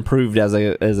I've improved as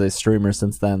a streamer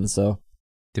since then, so.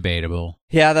 Debatable.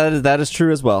 Yeah, that is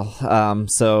true as well.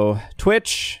 So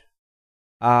Twitch,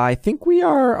 I think we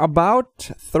are about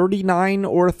 39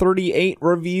 or 38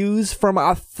 reviews from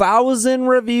 1,000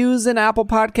 reviews in Apple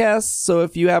Podcasts. So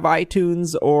if you have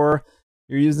iTunes or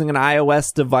you're using an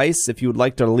iOS device, if you would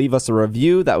like to leave us a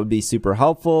review, that would be super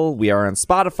helpful. We are on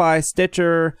Spotify,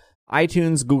 Stitcher,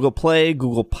 iTunes, Google Play,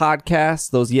 Google Podcasts.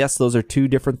 Those are two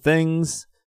different things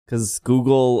because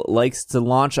Google likes to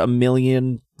launch a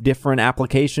million different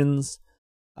applications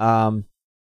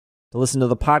to listen to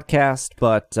the podcast.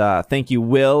 But thank you,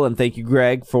 Will, and thank you,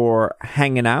 Greg, for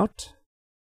hanging out.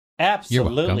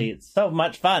 Absolutely. It's so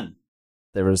much fun.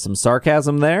 There was some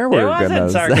sarcasm there. There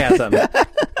wasn't sarcasm.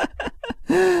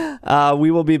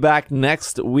 We will be back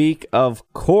next week, of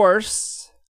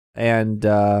course, and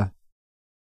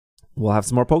we'll have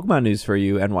some more Pokemon news for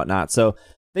you and whatnot. So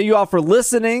thank you all for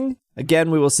listening.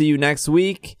 Again, we will see you next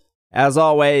week. As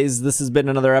always, this has been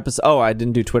another episode. Oh, I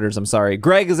didn't do Twitters. I'm sorry.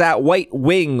 Greg is at White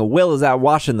Wing. Will is at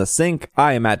Washing the Sink.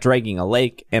 I am at Dragging a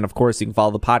Lake. And of course, you can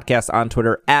follow the podcast on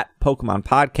Twitter at Pokemon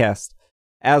Podcast.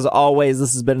 As always,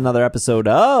 this has been another episode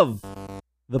of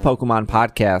the Pokemon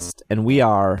Podcast. And we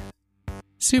are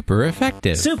super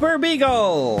effective. Super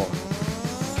Beagle.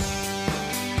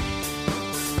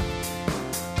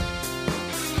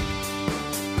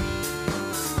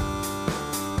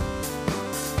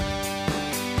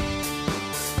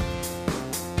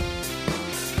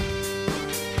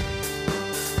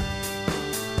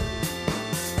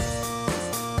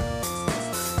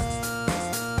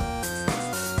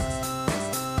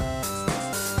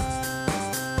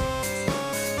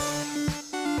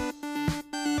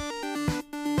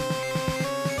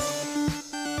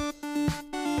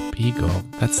 eagle.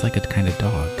 That's like a kind of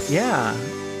dog. Yeah.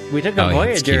 We took a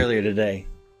voyage earlier today.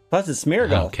 Plus it's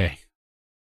Smeargle. Okay.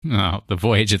 Oh, the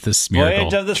Voyage of the Smeargle.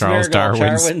 Voyage of the Charles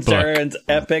Smeargle. Darwin's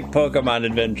epic Pokemon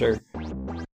adventure.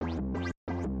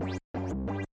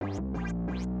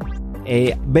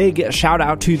 A big shout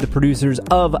out to the producers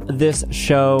of this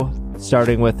show,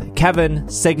 starting with Kevin,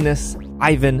 Cygnus,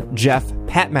 Ivan, Jeff,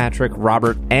 Pat Matrick,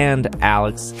 Robert, and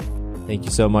Alex. Thank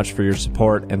you so much for your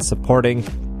support and supporting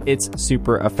It's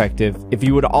Super Effective. If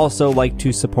you would also like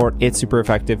to support It's Super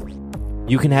Effective,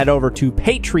 you can head over to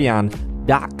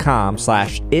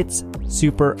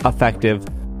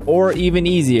patreon.com/itssupereffective, or even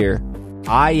easier,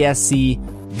 isc.cash.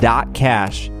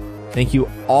 Thank you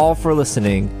all for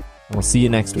listening, and we'll see you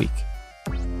next week.